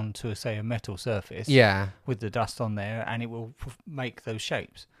music onto, say, a metal surface. Yeah. With the dust on there, and it will make those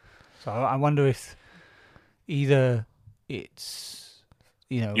shapes. So I wonder if either it's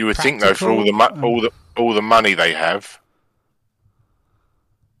You would think though, for all the money they have,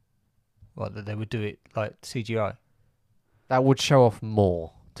 that they would do it like CGI. That would show off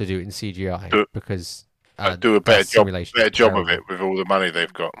more to do it in CGI because do a better job terrible. of it with all the money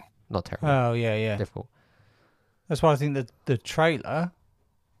they've got. Not terrible. Oh yeah. Difficult. That's why I think that the trailer,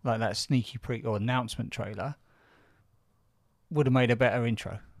 like that sneaky peek or announcement trailer, would have made a better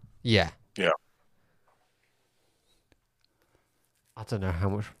intro. Yeah. Yeah. I don't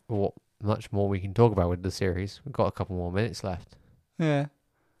know what much more we can talk about with the series. We've got a couple more minutes left. Yeah.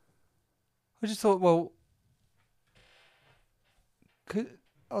 I just thought, well,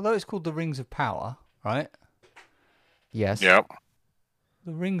 although it's called the Rings of Power, right? Yes. Yeah.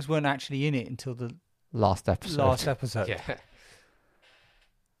 The rings weren't actually in it until the last episode. Yeah.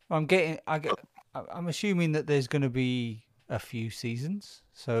 I'm assuming that there's going to be a few seasons,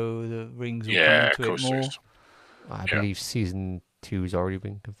 so the rings will come into it more. I believe season 2 has already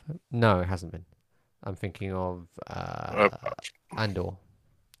been confirmed. No, it hasn't been. I'm thinking of Andor.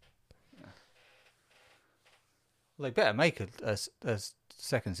 Well, they better make a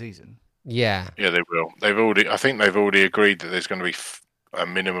second season. Yeah. Yeah, they will. I think they've already agreed that there's going to be a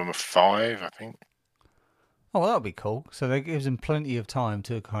minimum of 5, I think. Oh, well, that would be cool. So that gives them plenty of time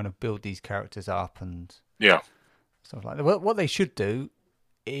to kind of build these characters up and stuff like that. What they should do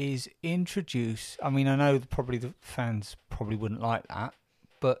is introduce... I mean, I know probably the fans probably wouldn't like that,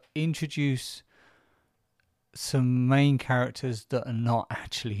 but introduce some main characters that are not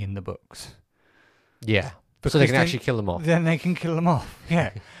actually in the books. Yeah. So they can actually kill them off. Then they can kill them off.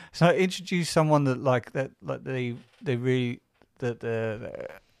 Yeah. So introduce someone that's Well,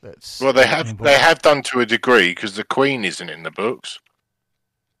 they have done to a degree because the Queen isn't in the books.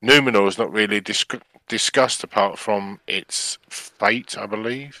 Numenor is not really discussed apart from its fate, I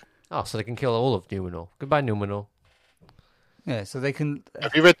believe. Oh, so they can kill all of Numenor. Goodbye, Numenor. Yeah, so they can.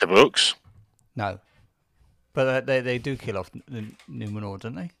 Have you read the books? No, but they do kill off Numenor,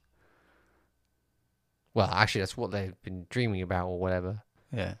 don't they? Well, actually, that's what they've been dreaming about, or whatever.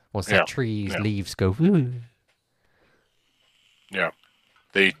 Yeah. Once that tree's leaves go. Woo. Yeah.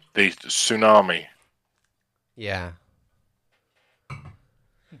 The tsunami. Yeah.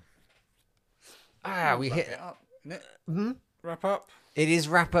 We hit. Wrap up. It is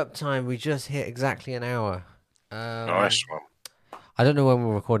wrap up time. We just hit exactly an hour. Nice one. I don't know when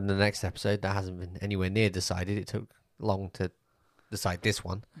we're recording the next episode. That hasn't been anywhere near decided. It took long to decide this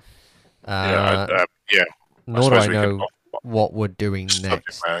one. Yeah. Nor do I know what we're doing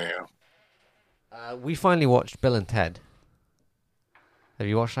next. We finally watched Bill and Ted. Have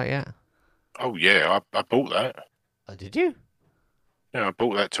you watched that yet? Oh yeah, I bought that. Oh, did you? Yeah, I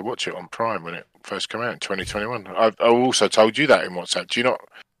bought that to watch it on Prime when it first came out in 2021. I also told you that in WhatsApp. Do you not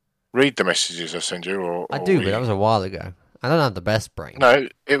read the messages I send you? I do, but that was a while ago. I don't have the best brain. No,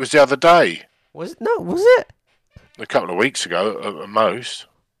 it was the other day. Was it? No, was it? A couple of weeks ago, at most.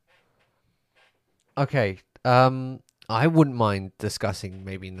 Okay. I wouldn't mind discussing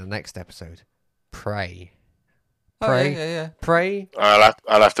maybe in the next episode. Prey. Prey. Oh, yeah. Prey. I'll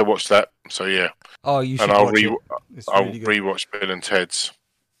have to watch that. So yeah. Oh, you should. And I'll rewatch Bill and Ted's.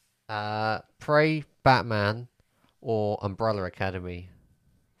 Prey, Batman, or Umbrella Academy.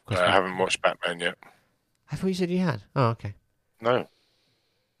 I haven't watched Batman yet. I thought you said you had. Oh, okay. No.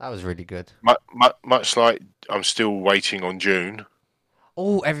 That was really good. Much like I'm still waiting on June.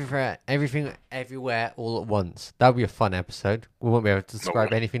 Oh, everything, everywhere, all at once. That would be a fun episode. We won't be able to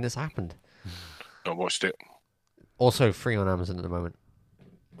describe anything that's happened. Not watched it. Also free on Amazon at the moment.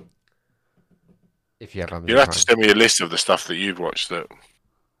 If you have Amazon You'll have Prime. to send me a list of the stuff that you've watched, so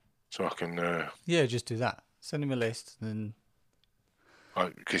I can. Yeah, just do that. Send him a list, and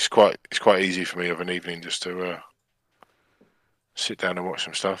it's quite easy for me of an evening just to sit down and watch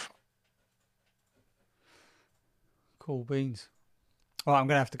some stuff. Cool beans. All right, I'm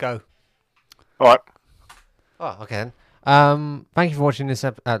gonna have to go. All right. Oh, okay then. Thank you for watching this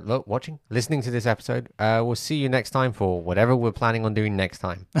listening to this episode. We'll see you next time for whatever we're planning on doing next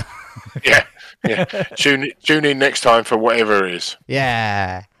time. Yeah. Tune in next time for whatever it is.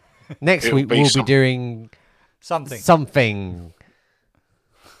 Yeah. Next It'll week be we'll some- be doing Something.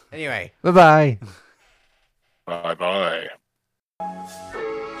 Anyway, bye-bye. Bye bye.